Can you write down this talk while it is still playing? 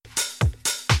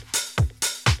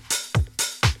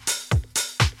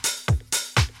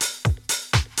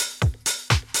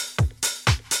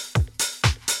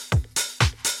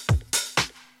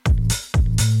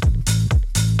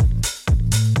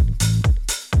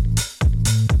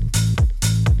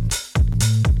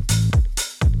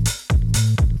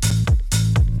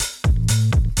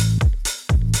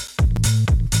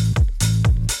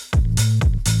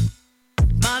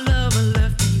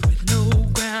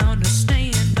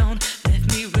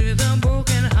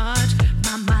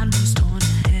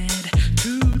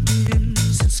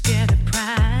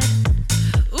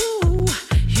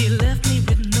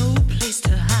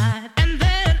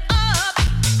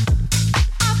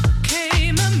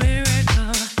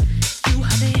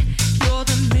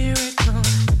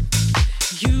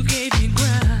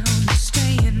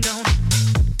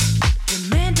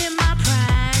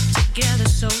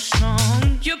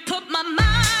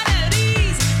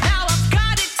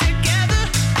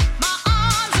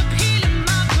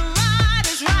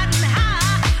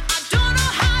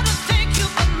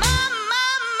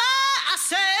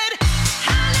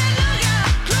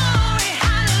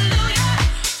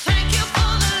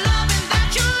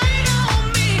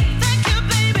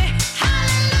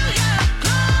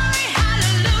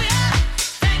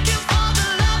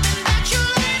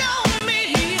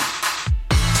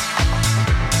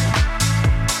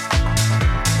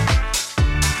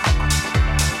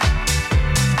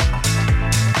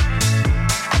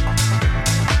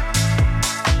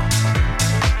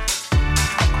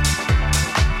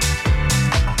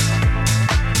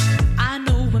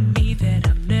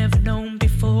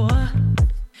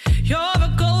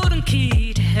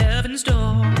key to heaven's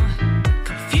door.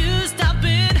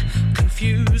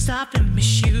 Confused, I've been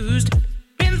misused.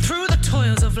 Been through the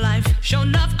toils of life. Sure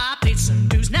enough, I paid some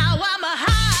dues. Now I'm a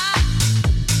high.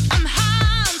 I'm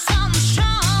high on something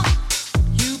strong.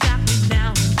 You got me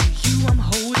now, and to you I'm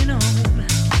holding on.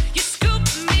 You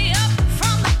scooped me up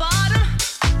from the bottom.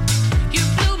 You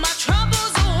blew my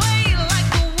troubles away like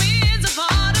the winds of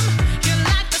autumn. You're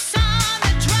like the sun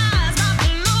that dries my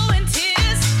flowing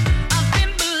tears. I've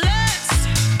been blessed.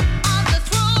 On the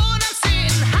throne I'm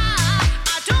sitting high.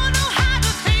 I don't know how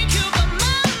to thank you, but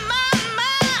my,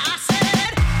 I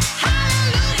said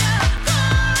hallelujah.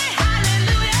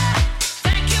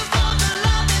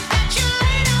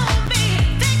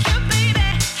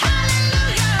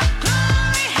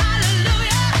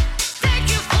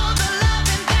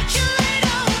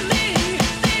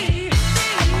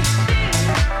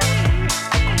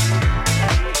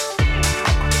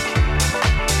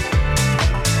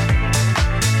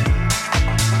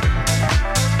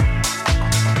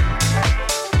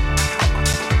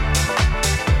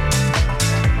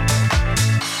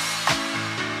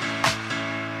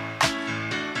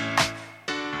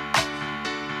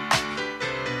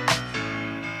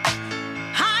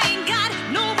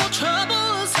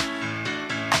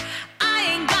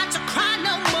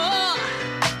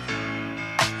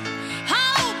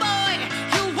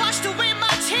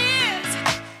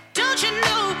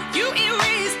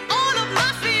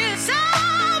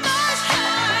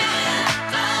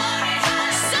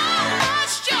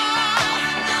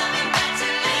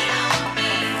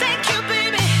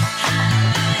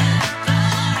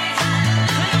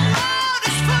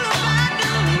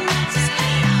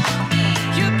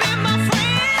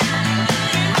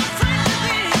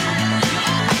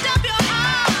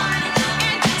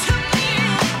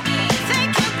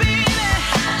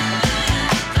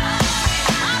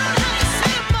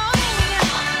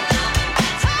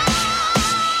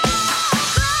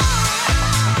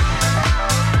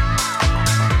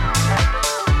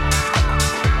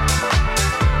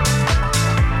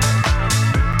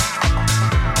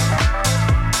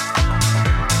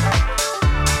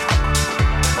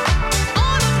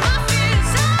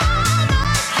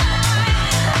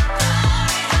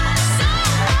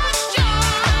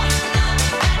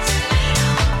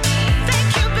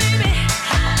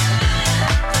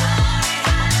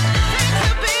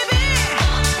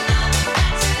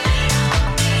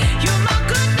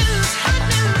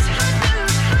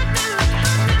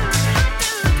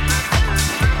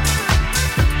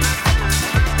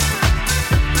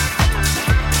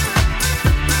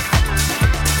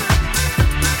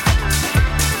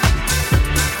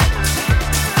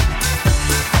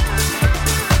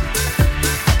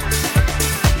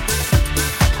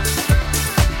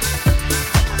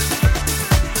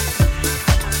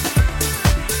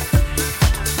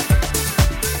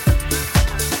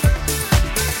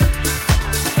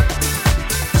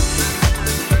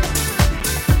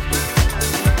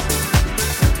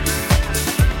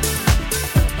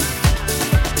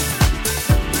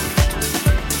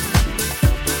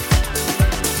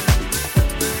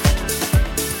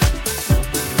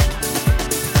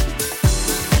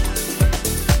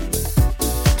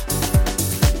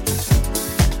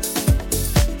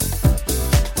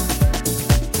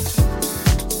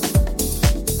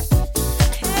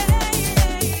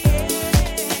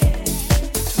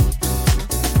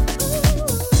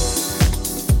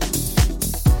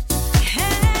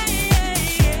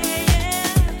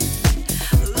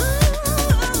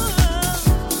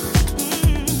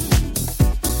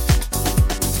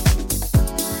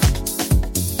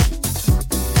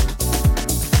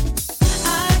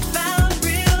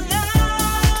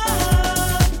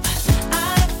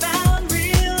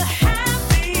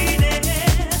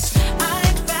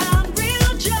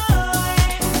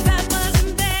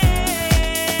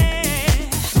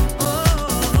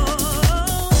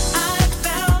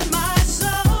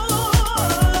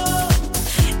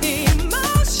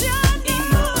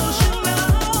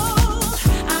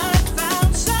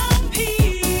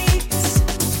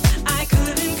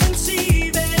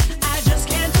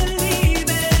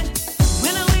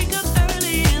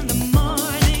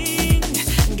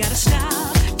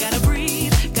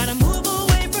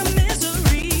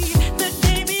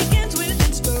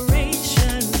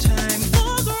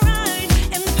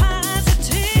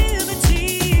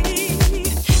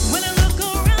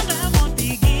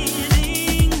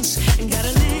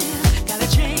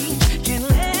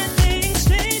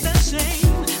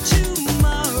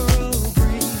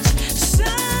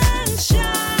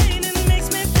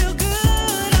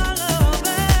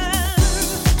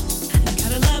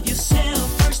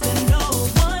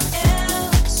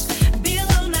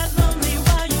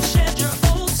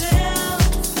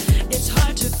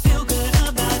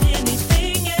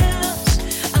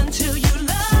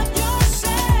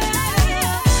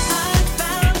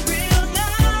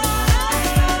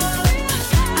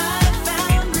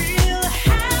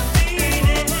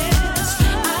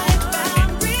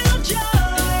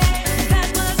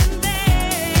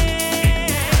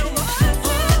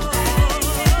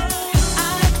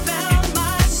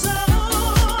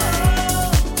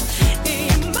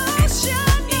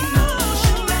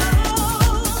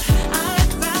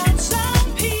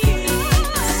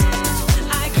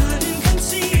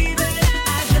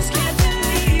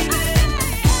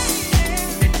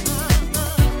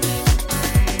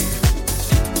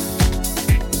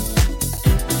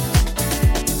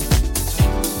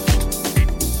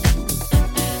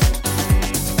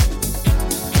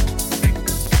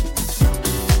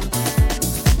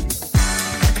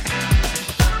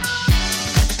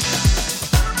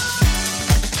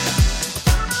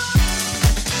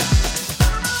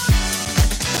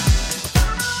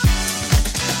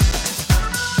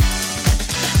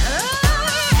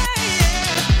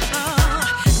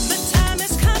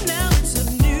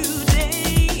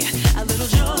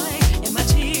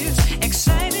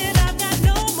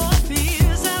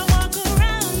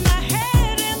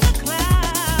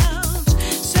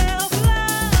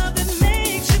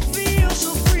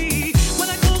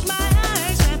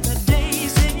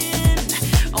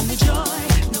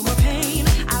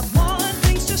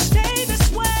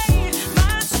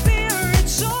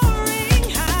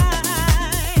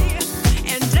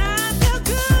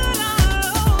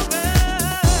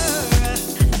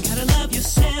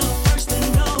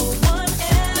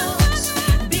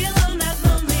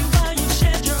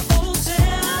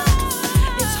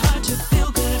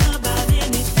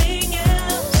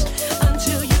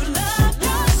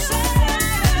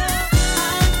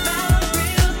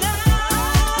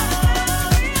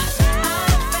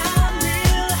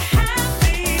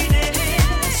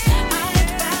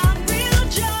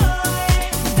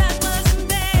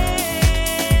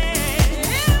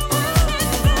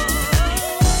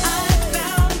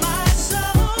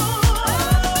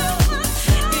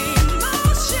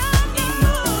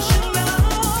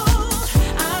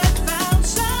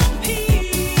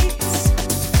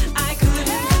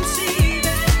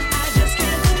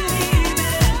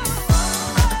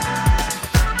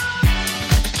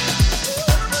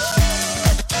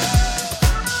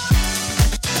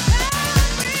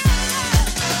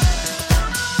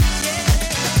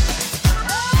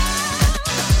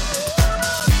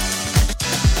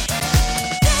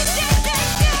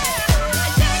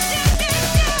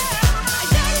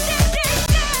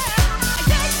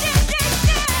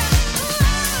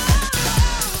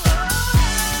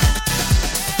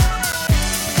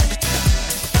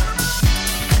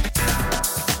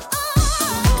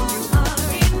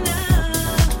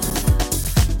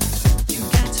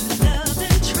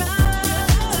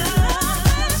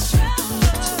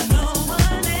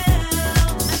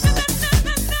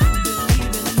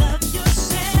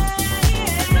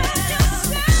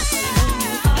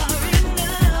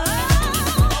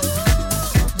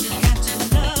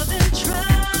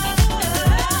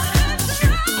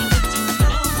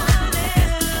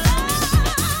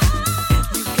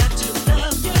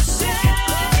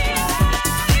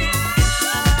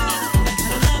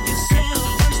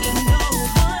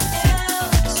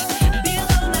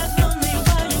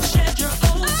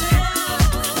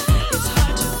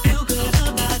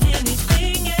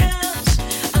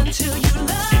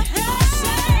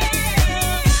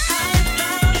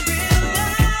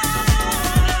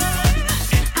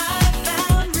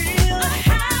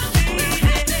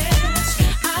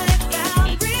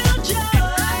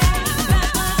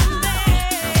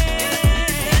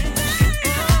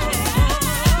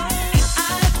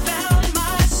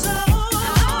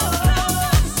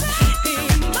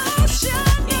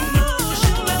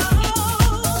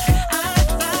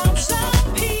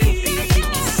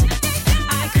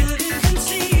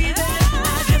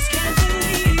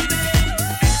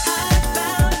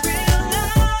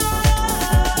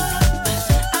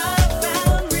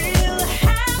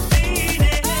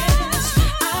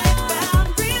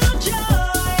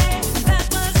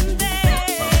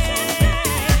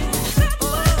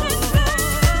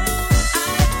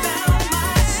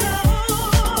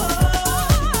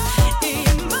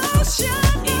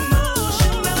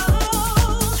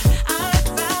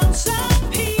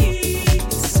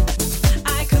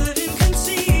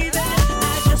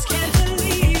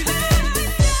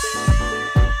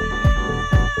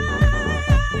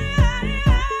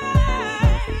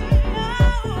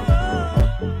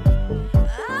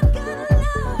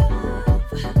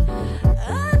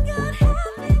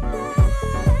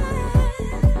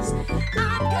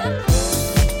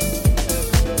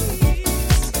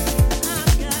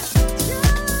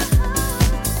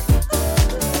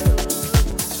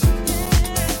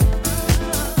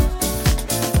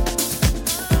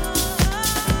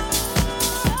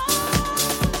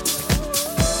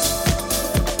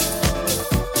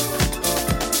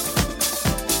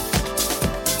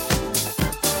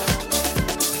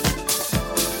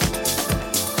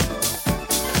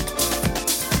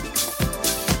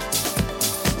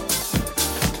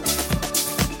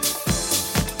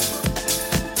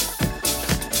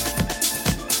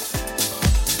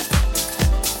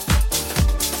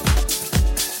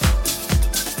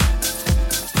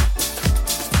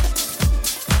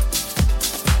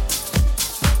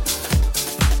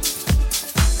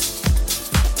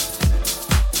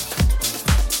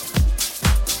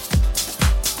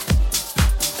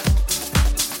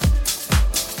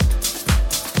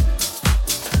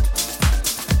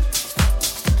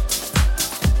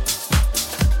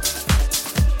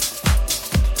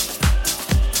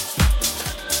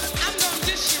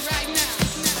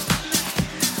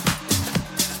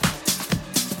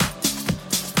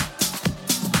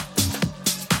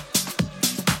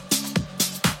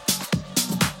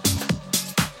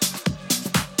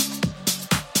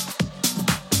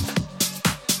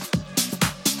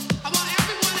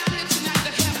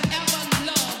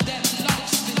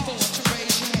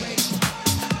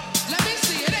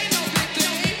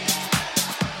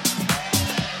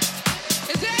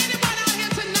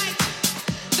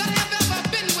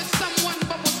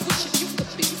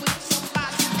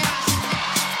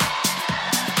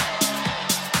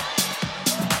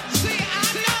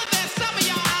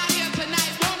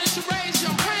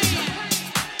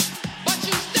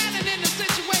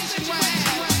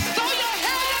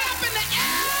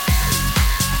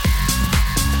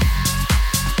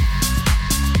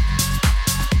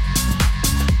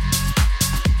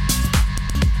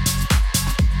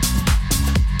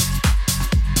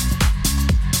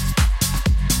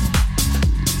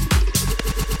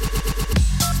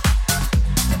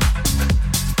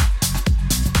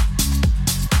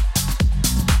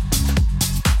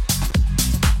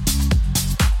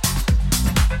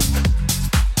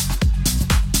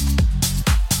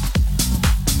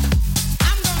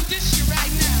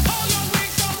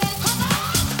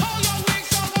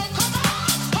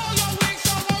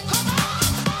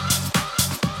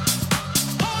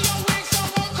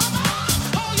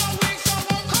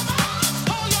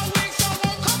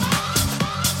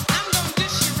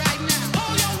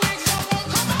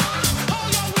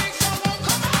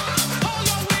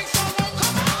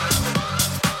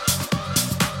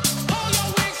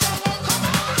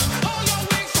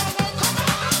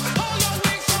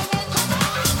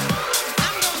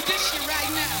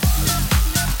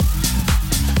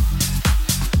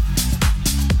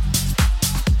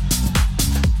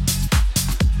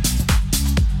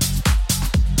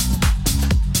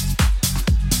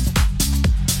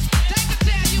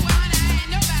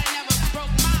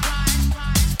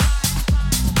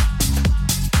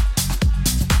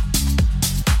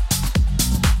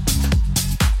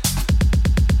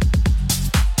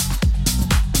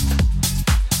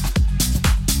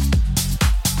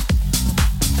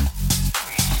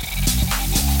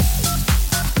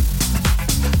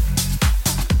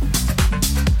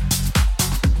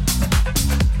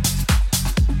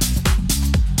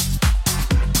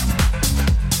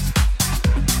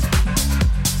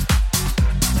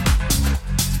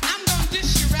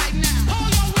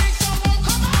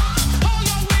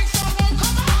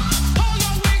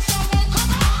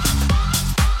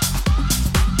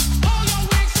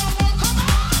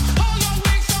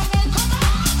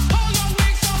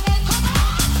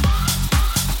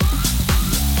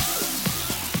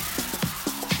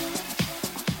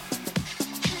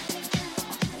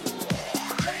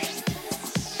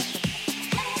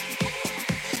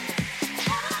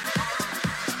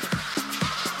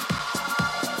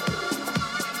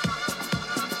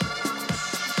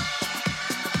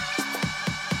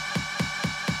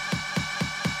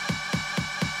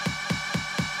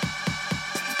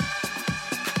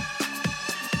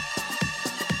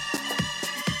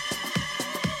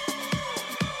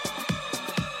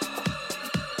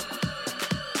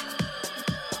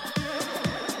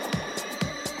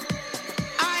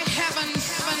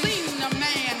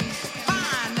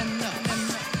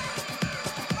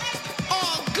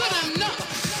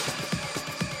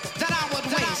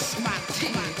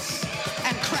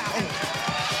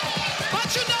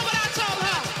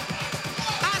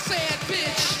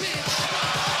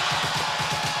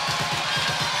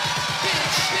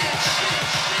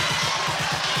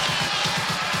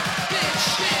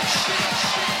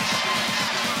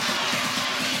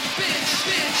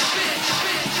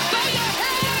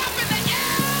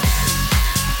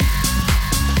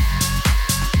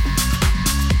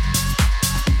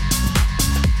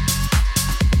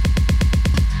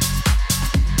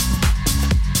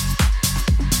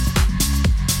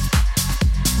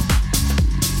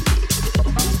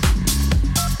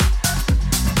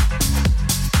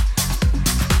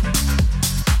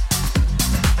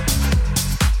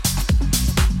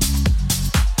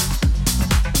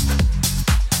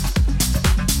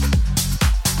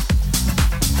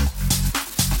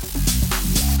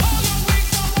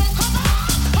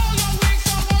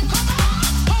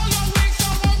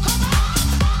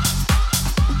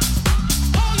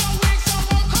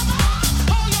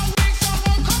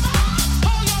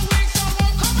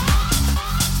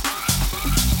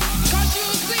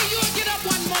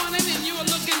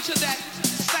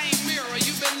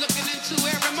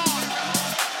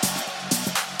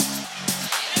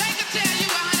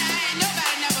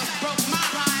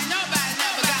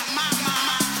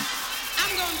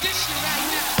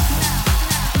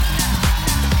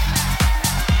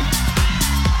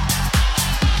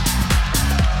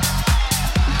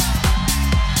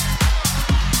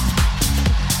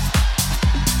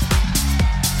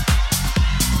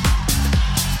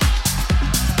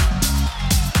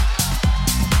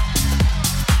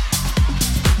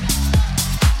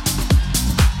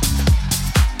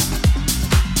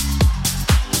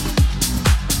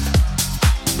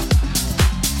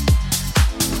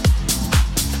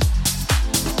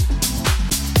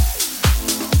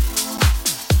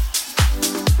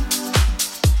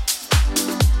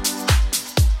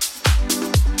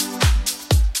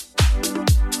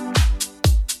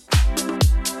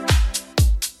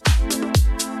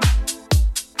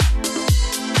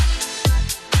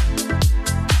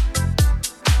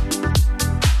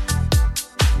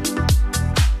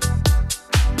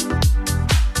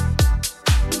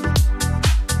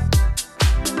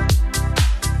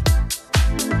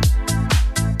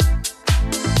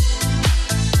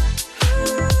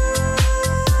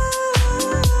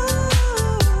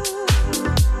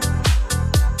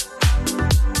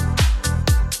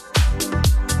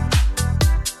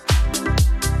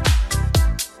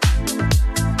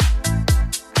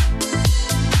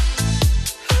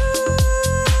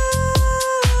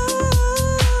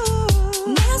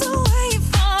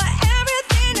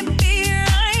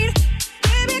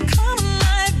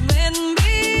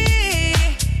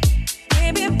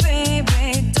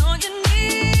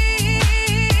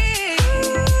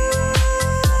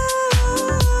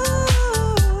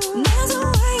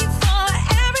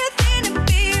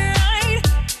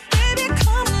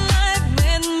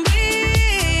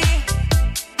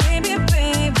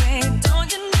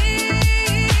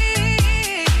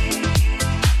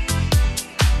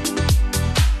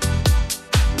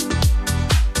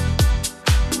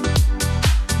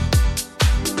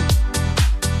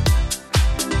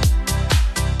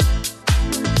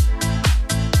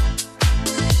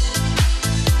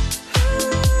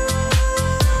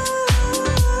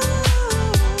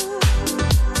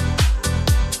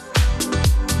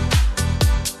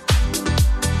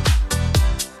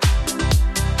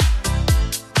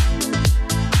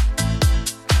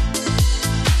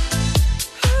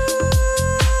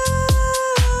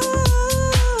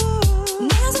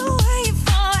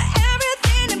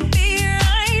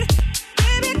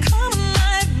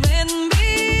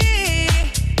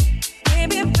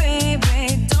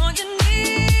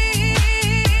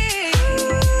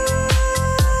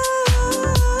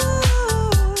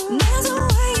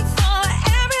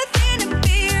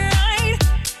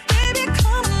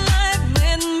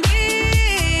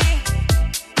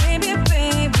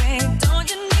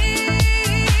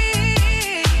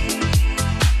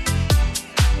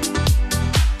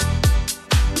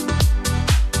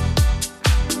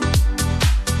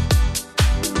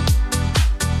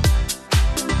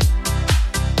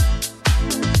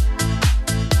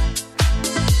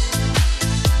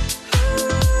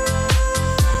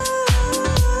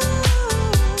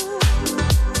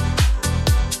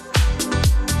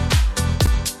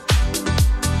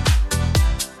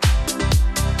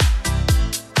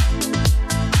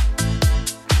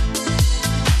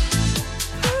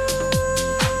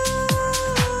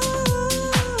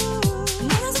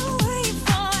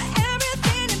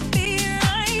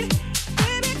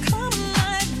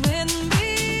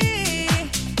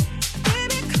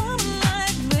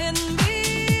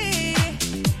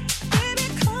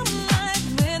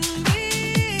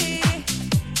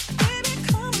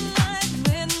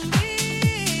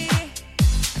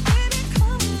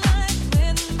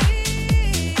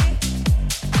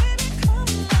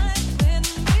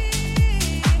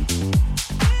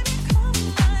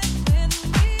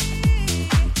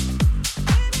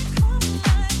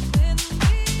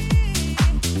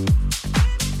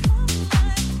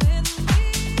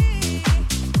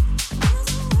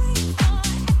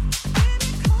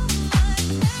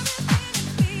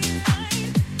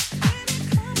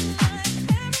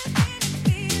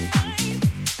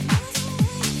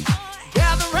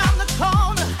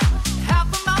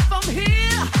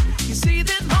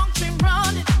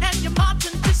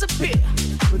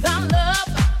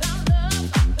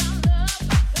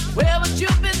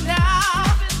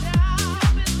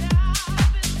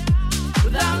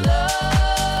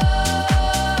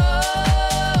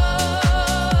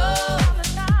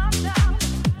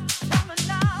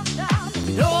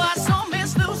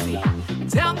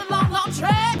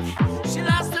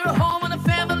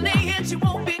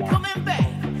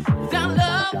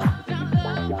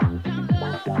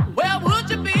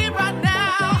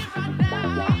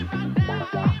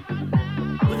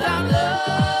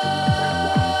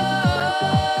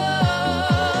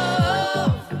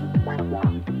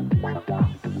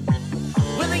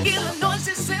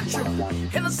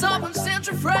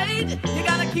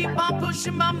 keep on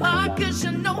pushing my mark, 'cause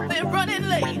you know we're running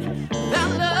late.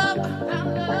 Without love,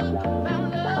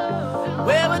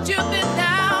 where would you be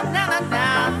now, now, now,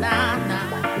 now, now, now?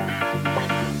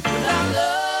 Without love.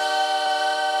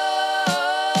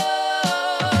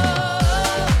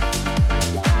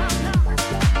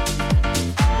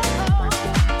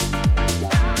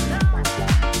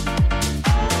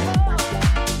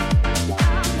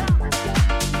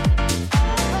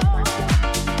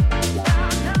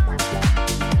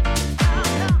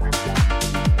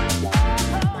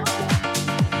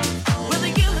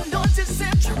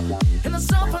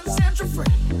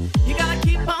 Free.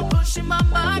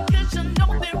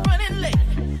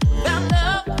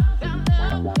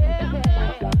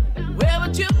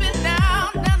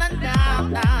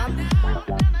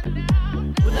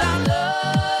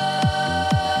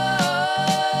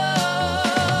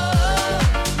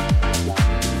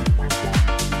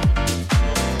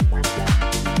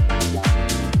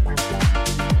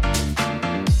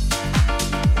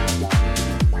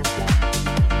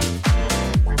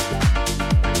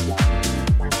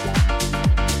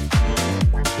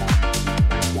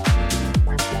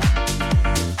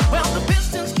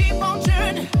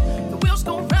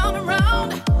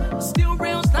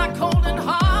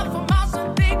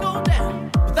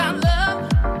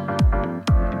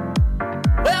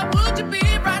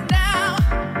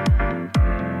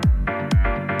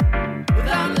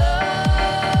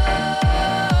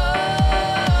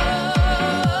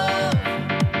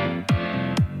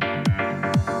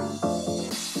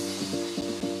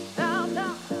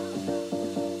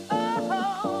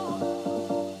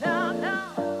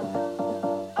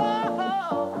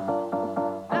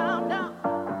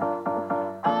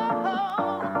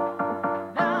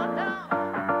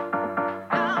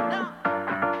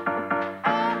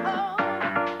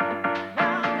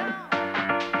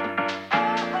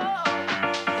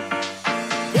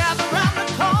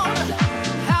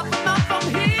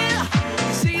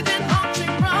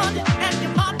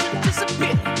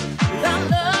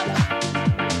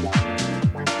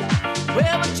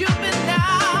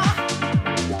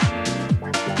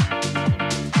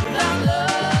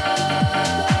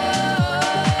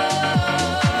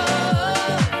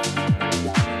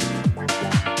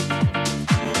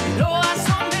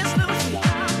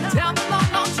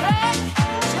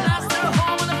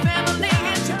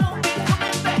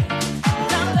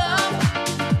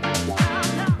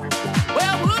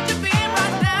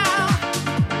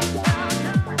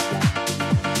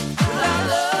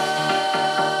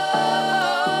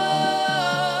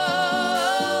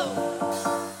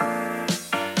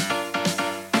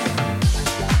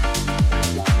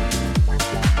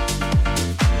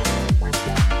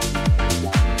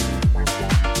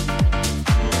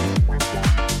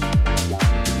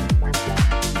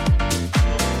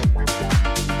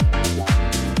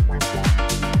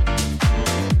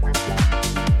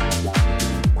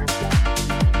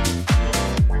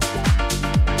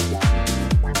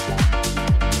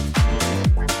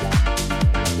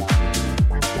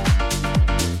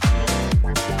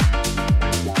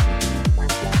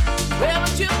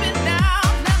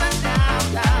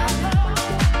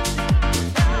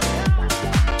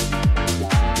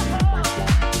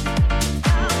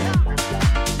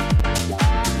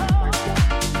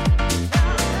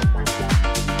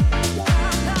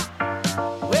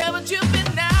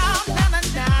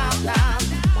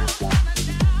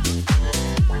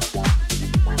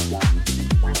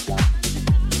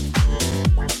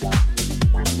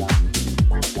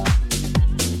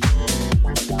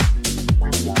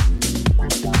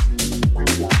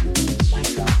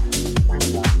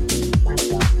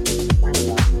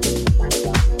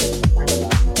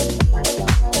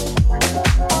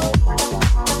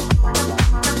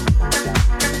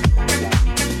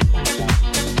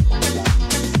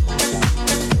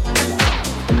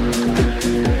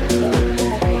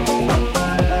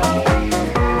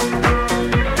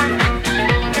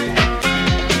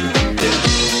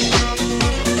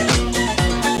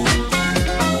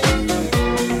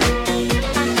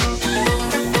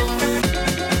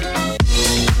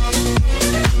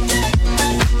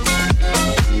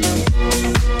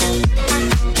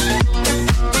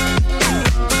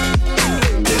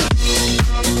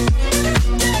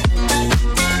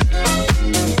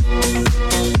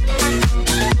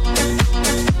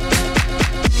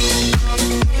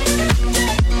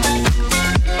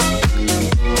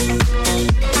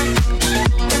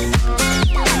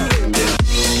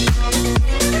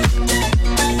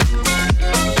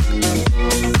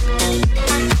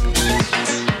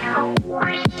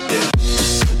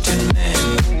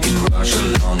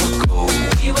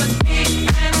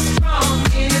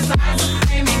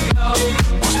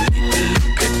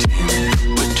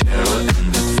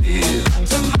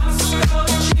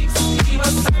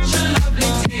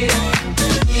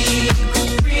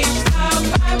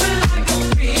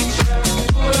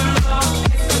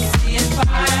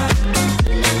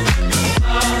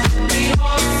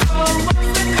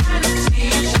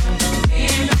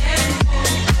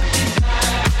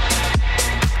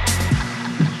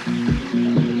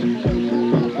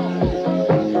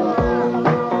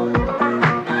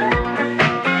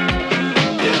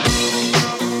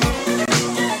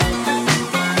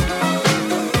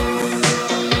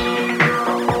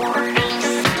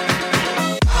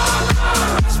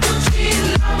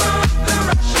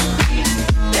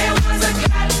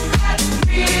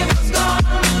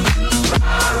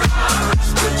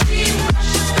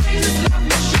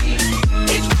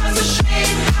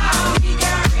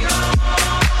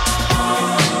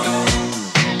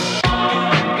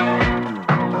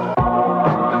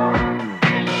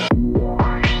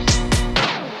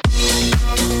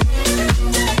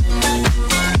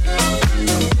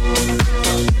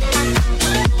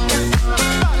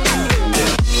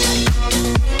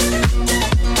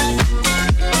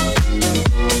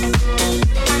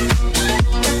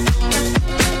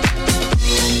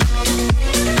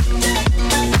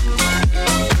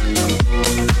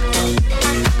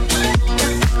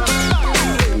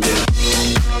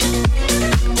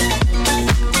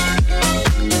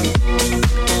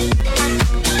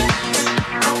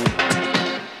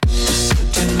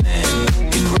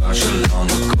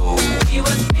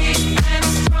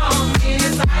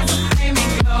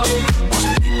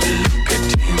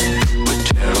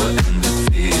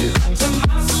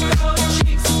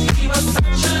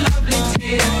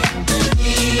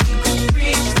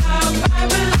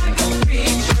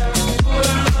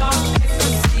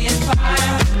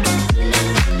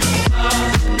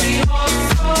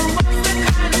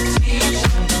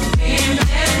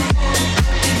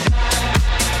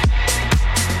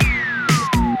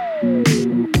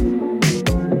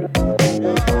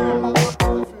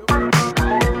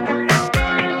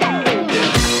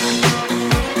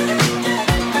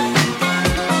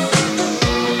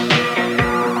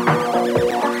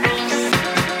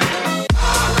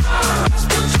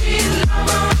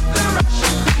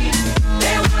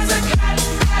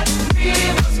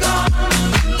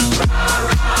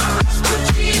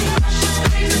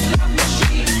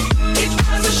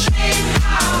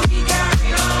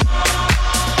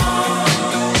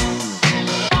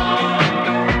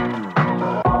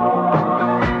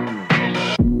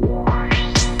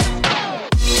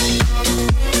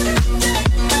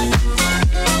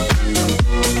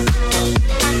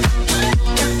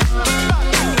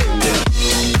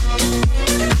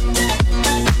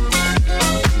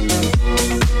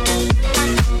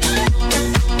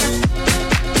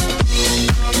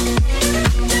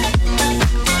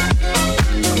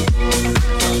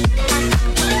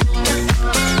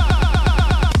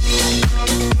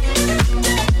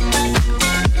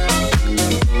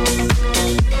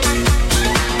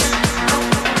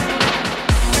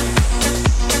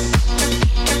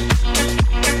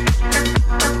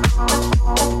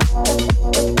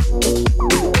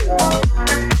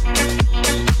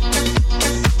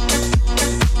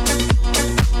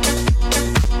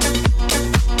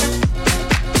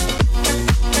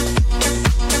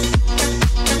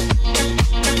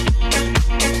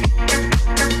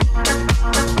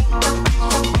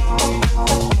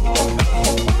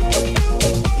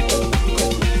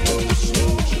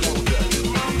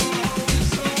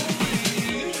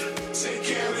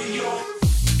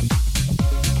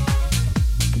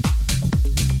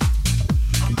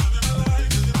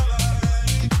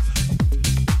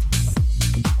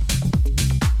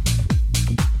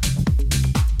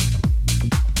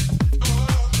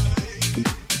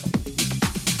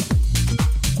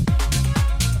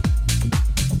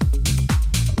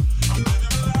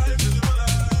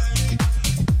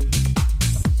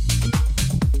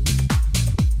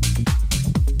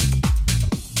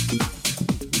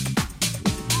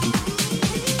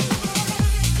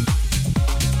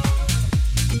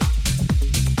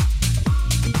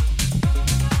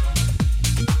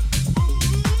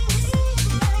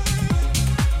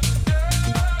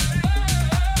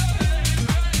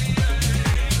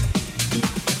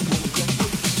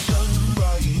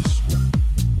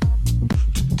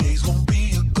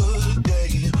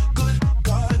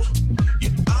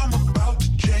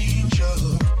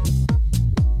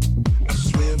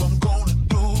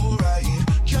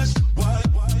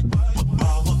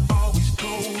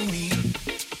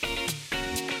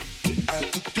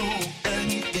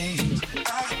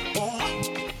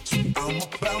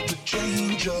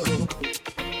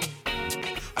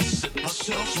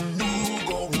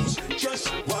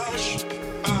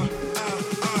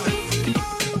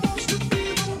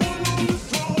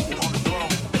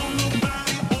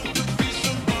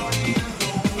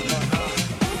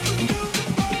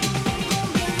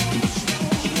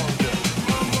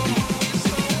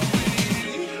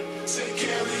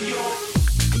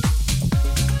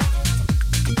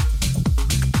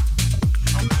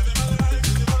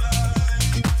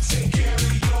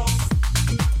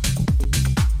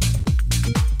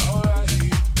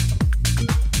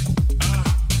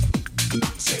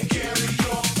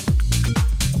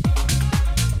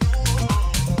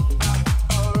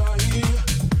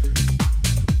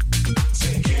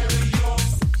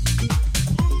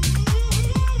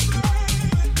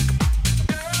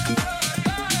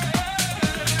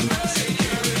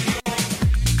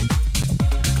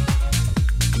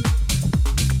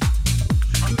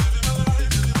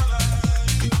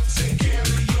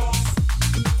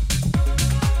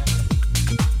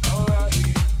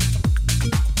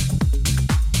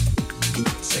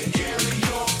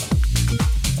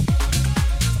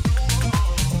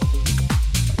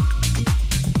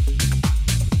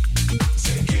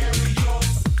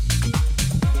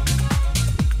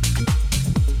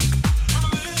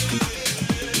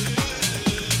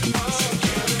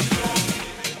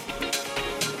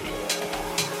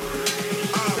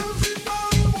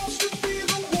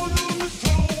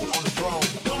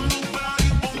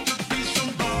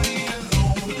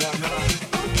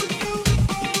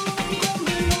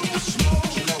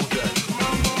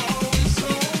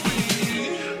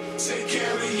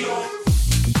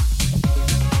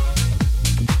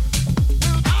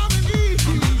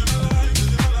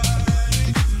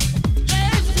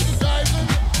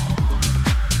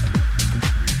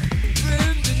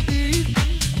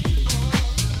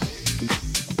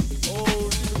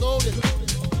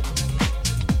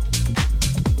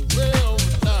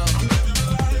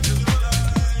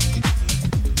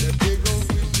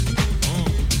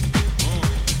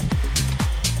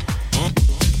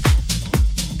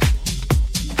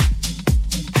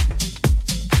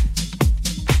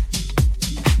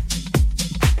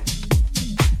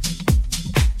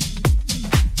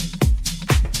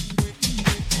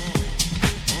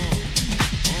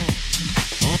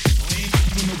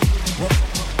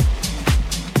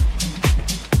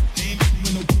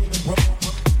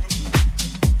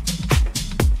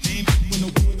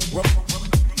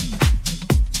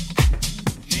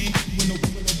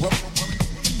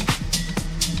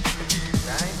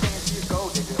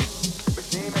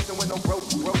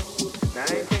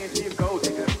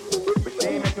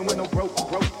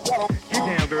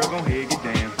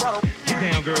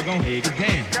 gon' ahead, get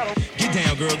down. Get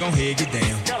down, girl, gon' ahead, get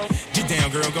down. Get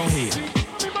down, girl, gon' ahead.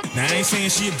 Now I ain't saying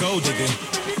she a gold digger,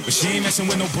 but she ain't messing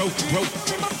with no broke.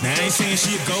 Now I ain't saying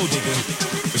she a gold digger,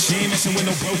 but she ain't messing with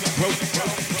no broke.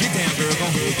 Get down, girl,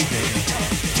 gon' ahead, get down.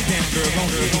 Get down, girl,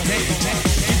 gon' ahead, get down.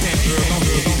 Get down, girl, gon'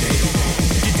 ahead, get down.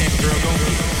 Get down, girl, gon'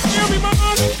 ahead. Give me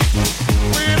money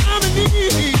when I'm in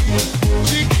need.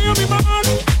 She give me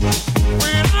money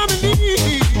when I'm in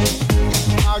need.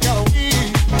 I gotta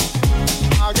weed.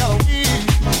 I gotta weed.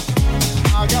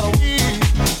 I gotta weed.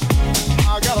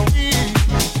 I gotta weed.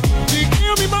 She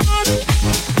give me money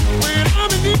when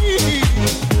I'm in need.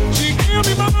 She give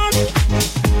me money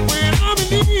when I'm in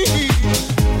need.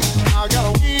 I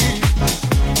gotta weed.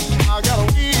 I gotta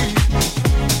weed.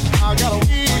 I gotta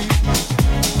weed.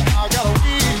 I gotta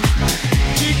weed.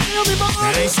 She give me money. Now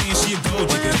I ain't saying she a gold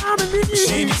digger, but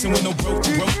she ain't messing with no broke.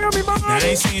 Now I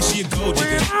ain't saying she a gold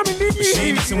digger, but she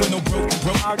ain't messing with no broke.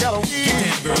 I gotta weed. Get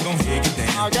down, girl, gon' ahead, get down.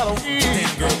 I gotta weed. Get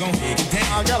down, girl, gon' ahead, get down.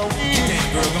 I gotta weed. Get down,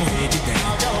 girl, gon' ahead, get down.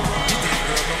 I gotta weed. Get down,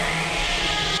 girl, gon' ahead.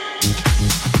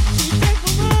 She take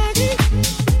my money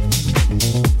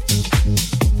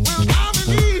when I'm in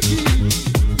need.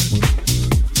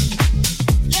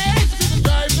 Yeah, she's a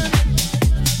diamond.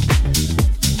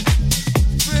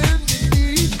 Friend in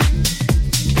need.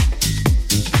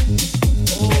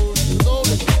 Oh, she's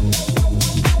always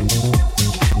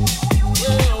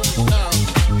well down.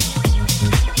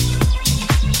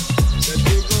 That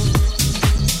big old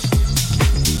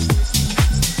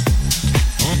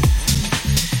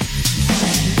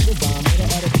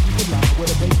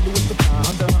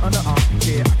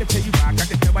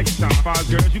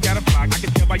girls, you got a flock. I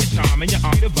can tell by your charm and your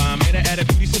arm. The bomb made her at a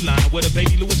beauty salon with a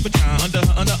baby Louis Vuitton under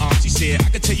her underarm. She said, I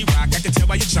can tell you rock. I can tell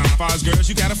by your charm. Fars girls,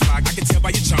 you got a flock. I can tell by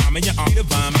your charm and your arm. The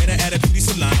bomb made her at a beauty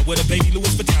salon with a baby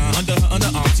Louis Vuitton under her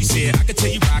underarm. She said, I can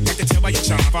tell you rock. I can tell by your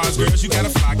charm. Fars girls, you got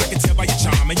a flock. I can tell by your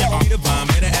charm and your arm. The bomb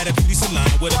made her at a beauty salon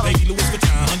with a baby Louis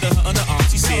Vuitton under her underarm.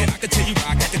 She said, I can tell you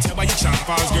rock. I can tell by your charm.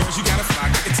 Fars girls, you got a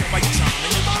flock. I can tell by your charm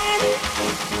and your arm.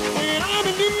 when I'm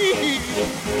in need.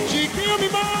 She give me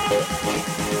money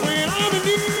when I'm in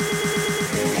need.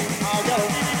 I gotta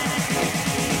weed.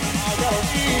 I gotta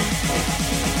weed.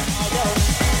 I gotta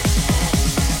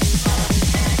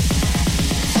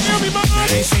give me money. Now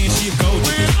I ain't saying she a gold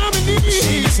digger, when I'm in need. but she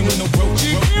ain't messing with no broke.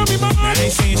 She give me money. Now I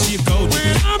ain't saying she a gold digger,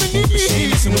 when I'm in need. but she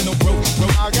ain't messing with no broke.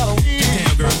 I gotta weed. Get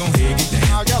down, girl, gon' ahead, get down.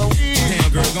 I gotta weed. Get down,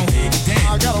 girl, gon' ahead, get down.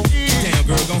 I gotta weed. Get down,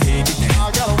 girl, gon' ahead, get down.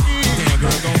 I gotta weed. Get down,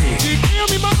 girl, gon' ahead. She give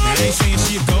me money. Now I ain't saying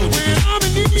she a gold digger, when I'm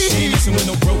in need. but she ain't messing with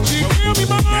no broke. She give me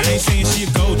money. Now I ain't saying she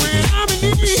a gold digger, when I'm in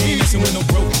need. but she ain't messing with no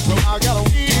broke. I gotta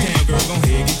weed. Get down, girl, gon'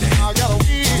 ahead, get down. I gotta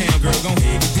weed. Get down, girl, gon'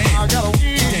 ahead, get down. I gotta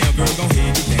weed. Get down, girl, gon'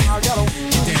 ahead, get down. I gotta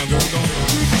weed. Get down, girl, gon' ahead.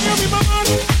 She give me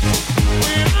money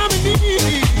when I'm in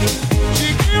need. She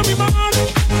give me money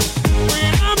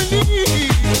when I'm in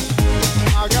need.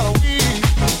 I gotta weed.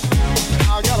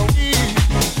 I gotta weed.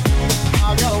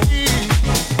 I gotta weed.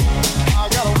 I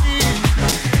gotta weed.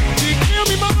 She give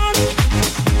me money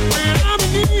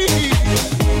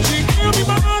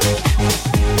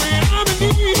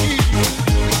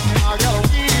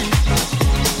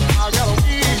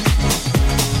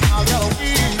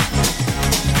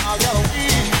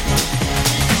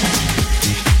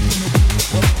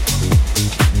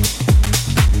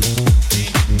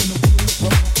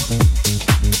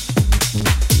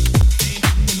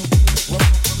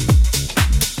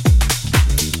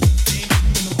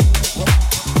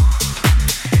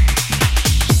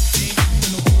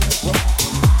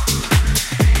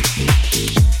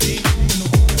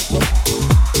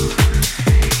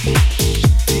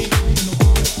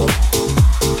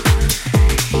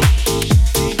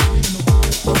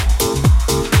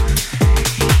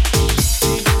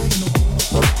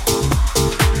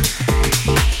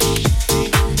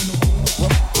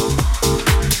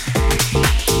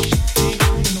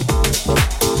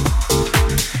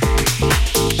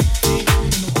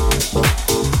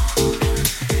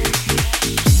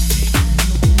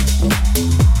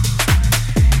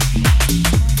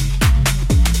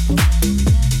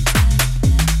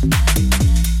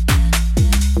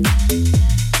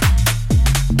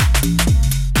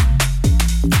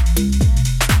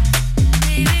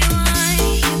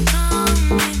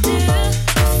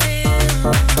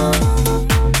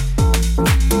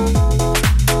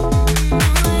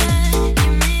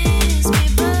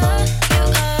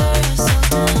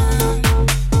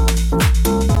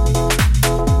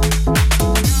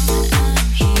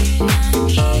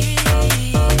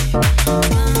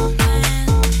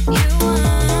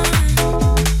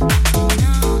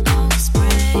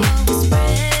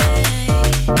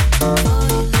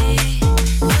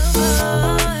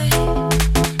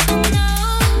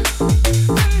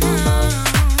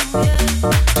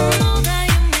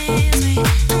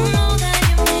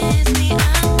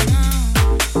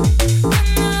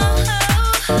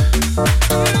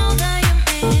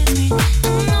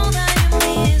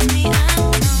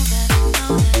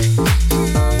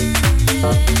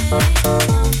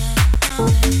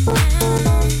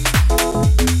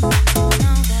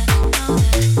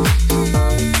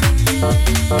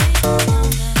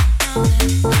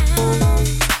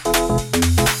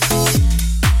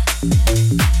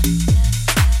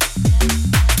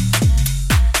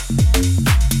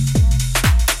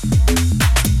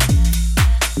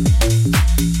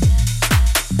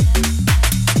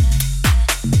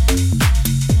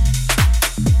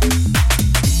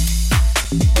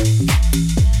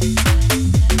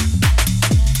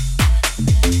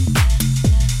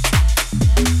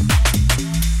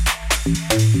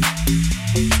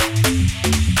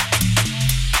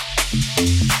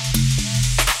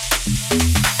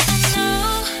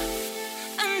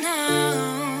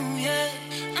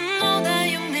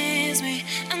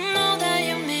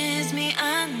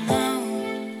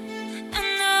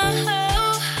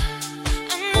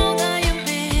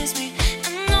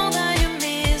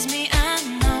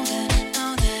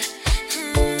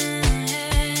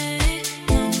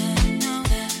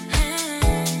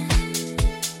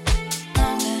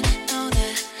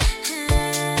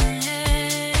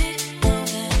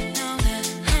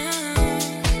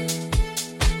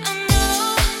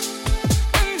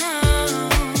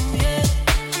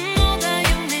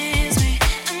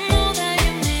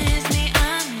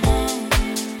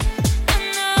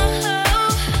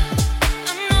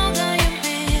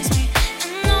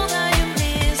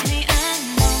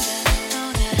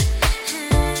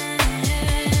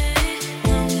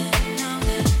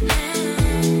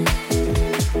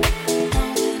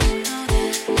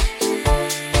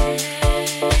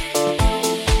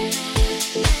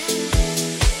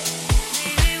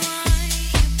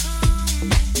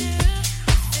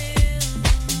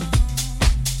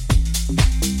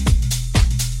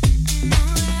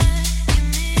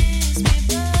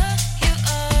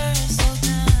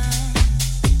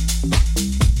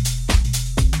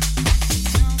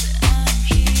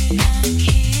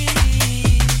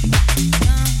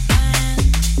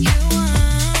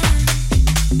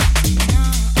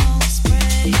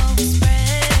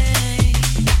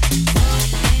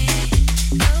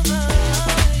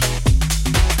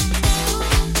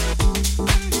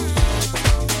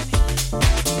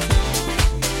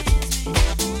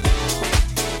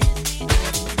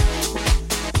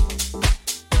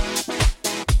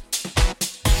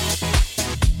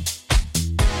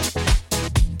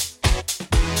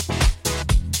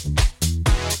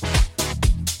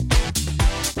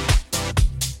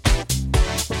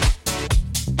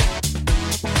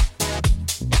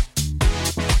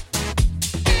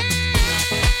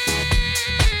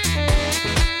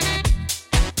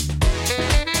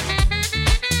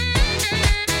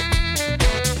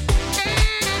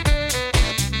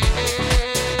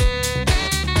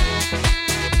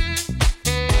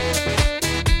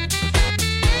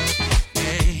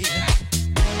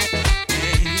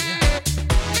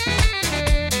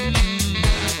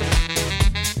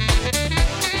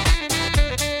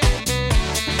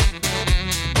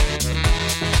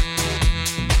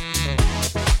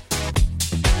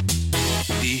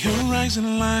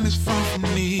horizon line is far from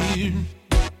near,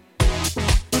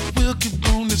 but we'll keep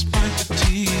going despite the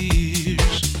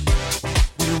tears.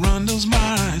 We run those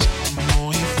miles,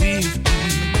 more if we've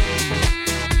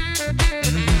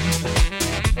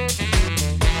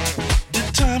The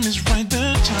time is right,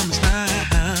 the time is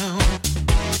now.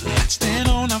 Let's stand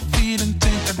on our feet and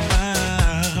take a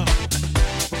bow.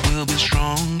 We'll be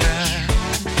stronger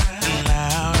and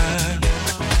louder,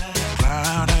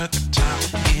 louder. The time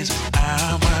is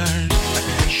ours.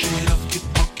 Push it up, keep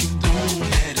walking, don't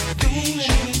let it phase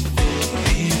you.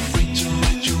 Be free to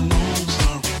write your own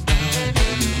story.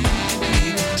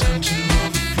 Need the time to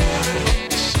overfly.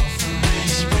 Suffering,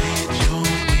 spread your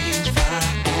wings, fly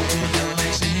over the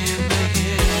legs in the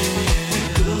air.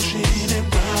 We're pushing and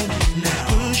running now,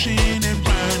 pushing and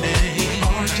running.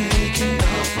 Are taking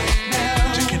off right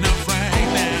now, taking off right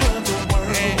now. Over the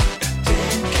world,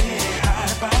 10K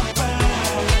high, bye bye.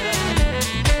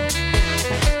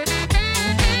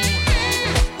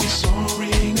 We're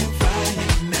soaring and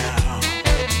flying now.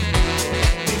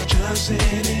 We've just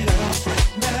set it off right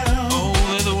now.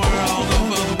 Over the world,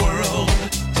 over the world.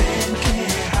 10K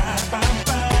high, bye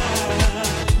bye.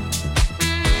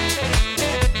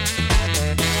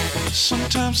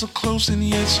 Sometimes so close and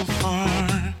yet so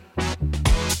far.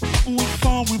 We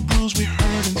fall, we bruise, we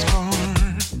hurt and scar.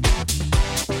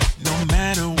 No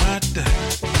matter what,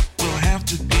 we'll have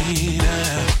to get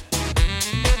up.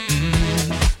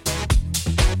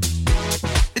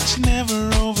 It's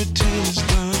never over till it's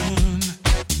done.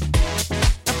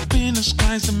 Up in the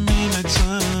skies, the midnight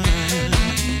sun.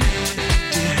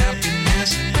 To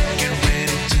happiness, get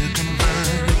ready to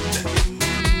convert.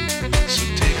 So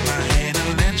take my hand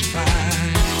and let's fly.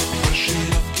 Brush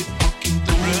it off, keep walking,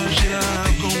 don't rush it up.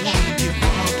 Go on, keep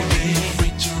walking. Be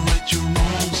free to write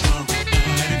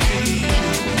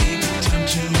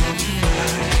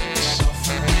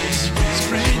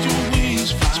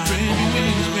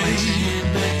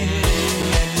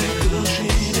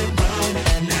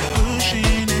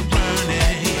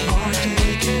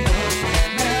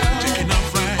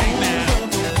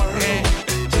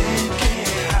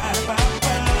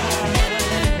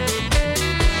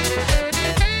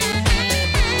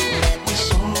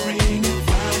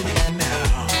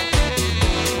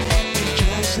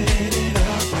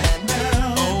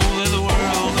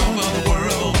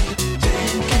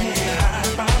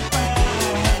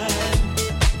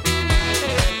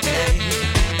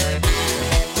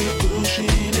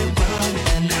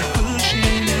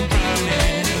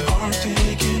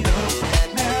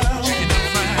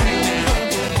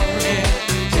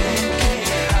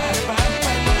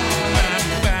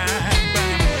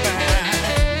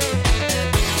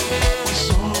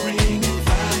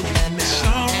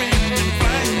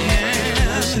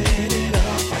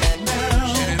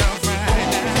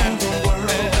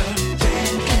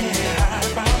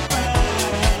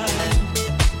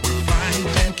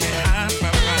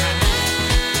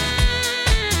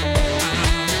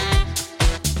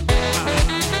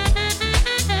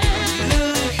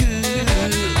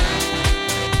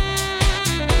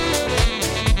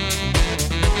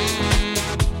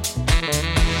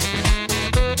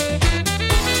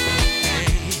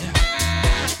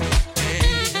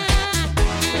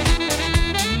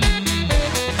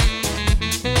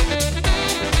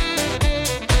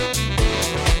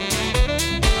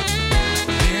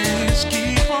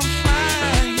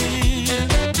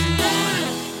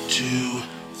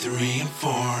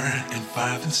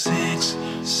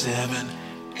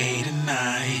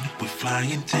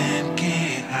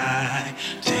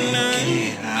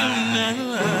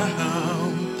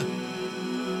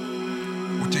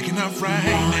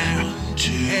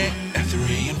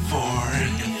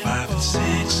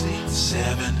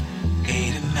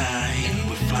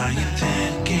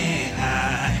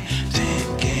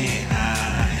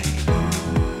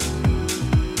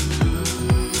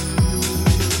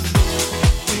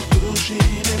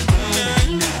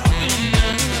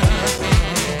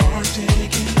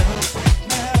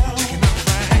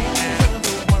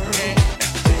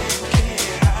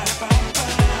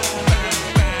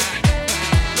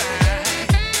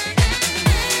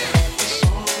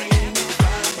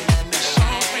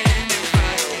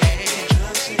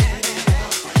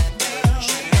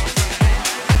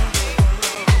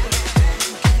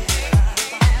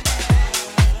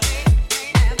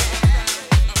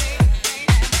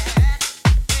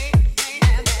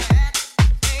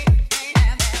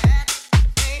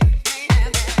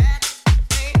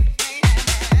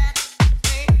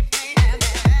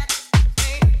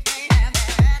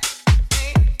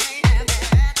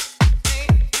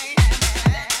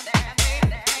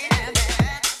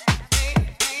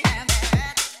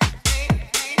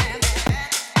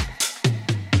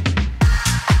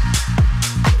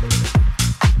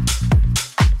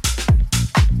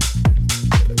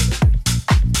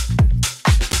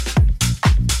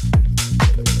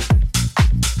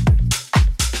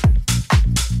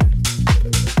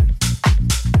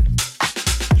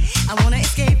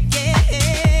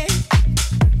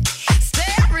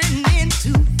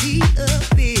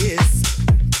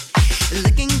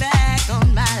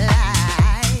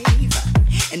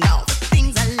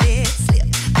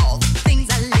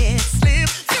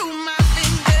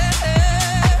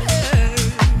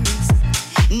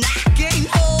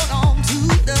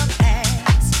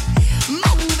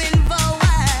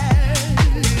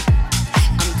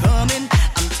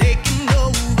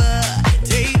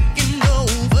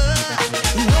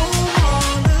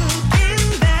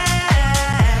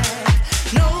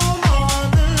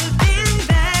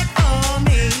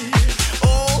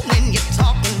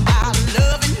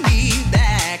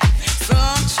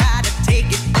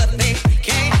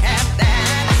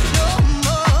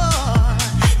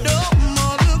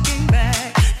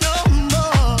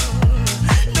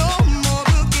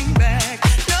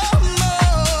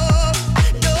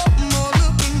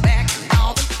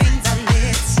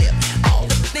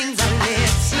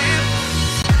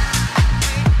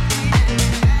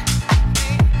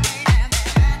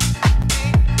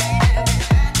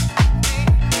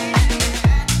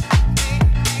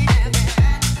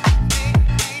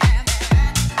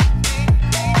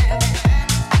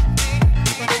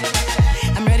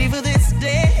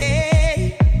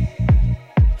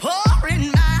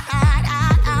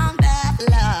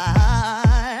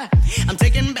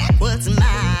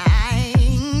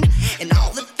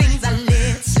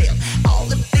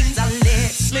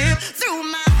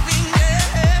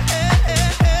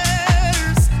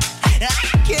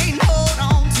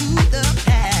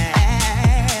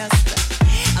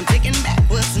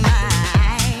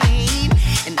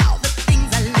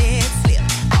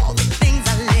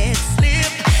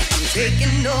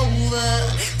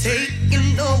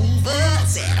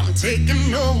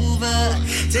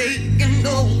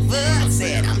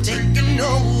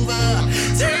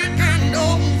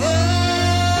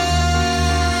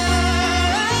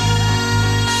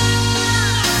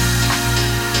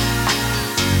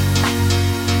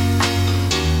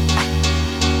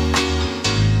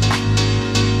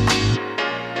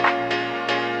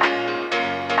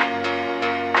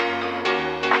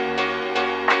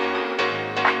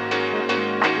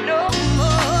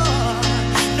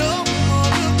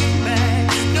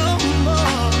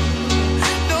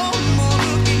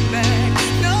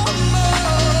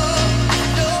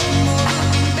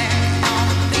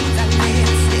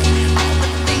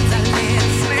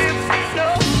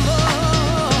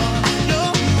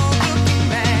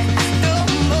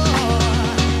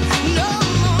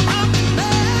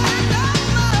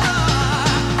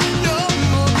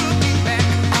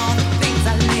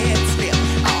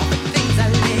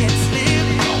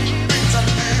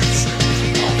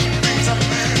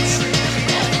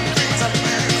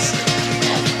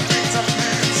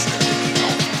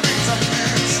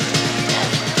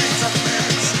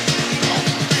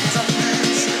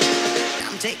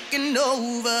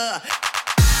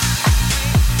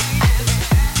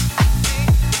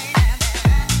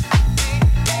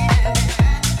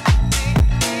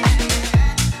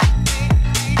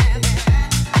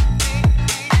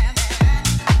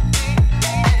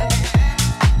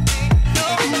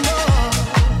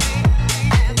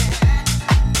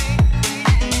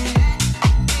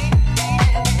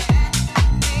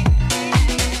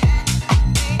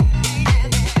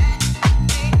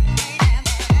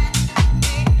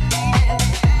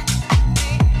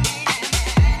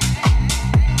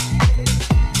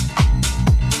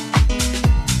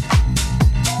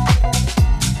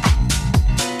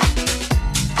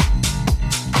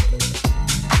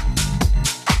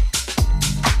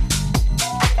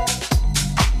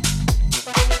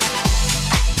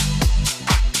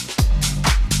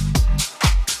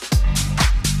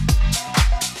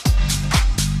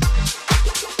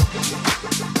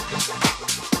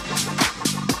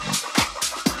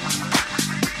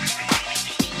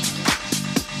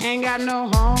Ain't got no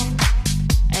home,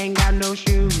 ain't got no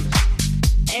shoes,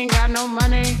 ain't got no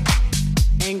money,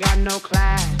 ain't got no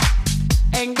class,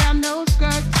 ain't got no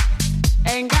skirts,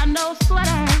 ain't got no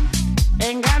sweater,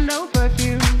 ain't got no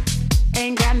perfume,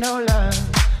 ain't got no love,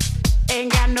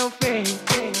 ain't got no faith.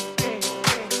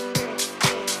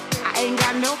 I ain't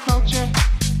got no culture,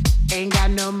 ain't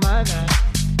got no mother,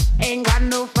 ain't got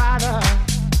no father,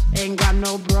 ain't got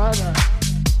no brother,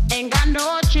 ain't got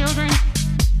no children,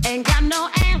 ain't got no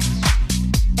aunts,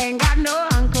 ain't got no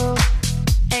uncle,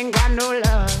 ain't got no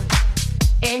love,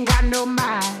 ain't got no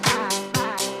mind.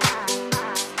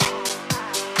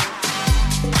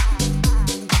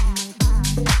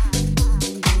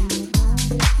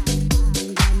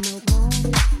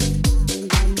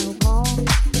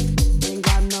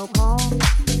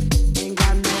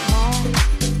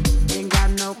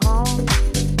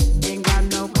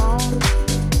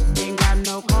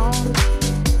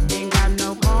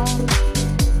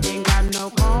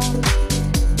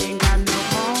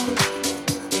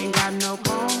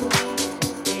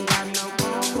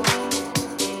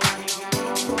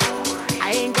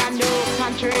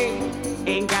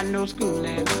 Ain't got no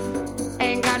schooling,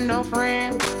 ain't got no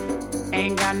friends,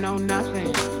 ain't got no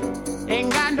nothing,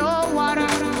 ain't got no water,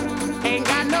 ain't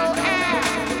got no air,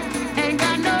 ain't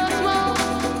got no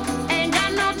smoke, ain't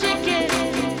got no chicken,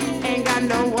 ain't got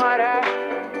no water,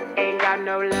 ain't got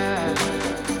no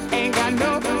love, ain't got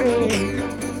no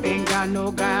faith, ain't got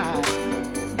no God,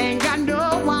 ain't got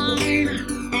no wine,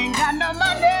 ain't got no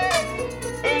money,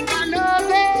 ain't got no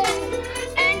bed.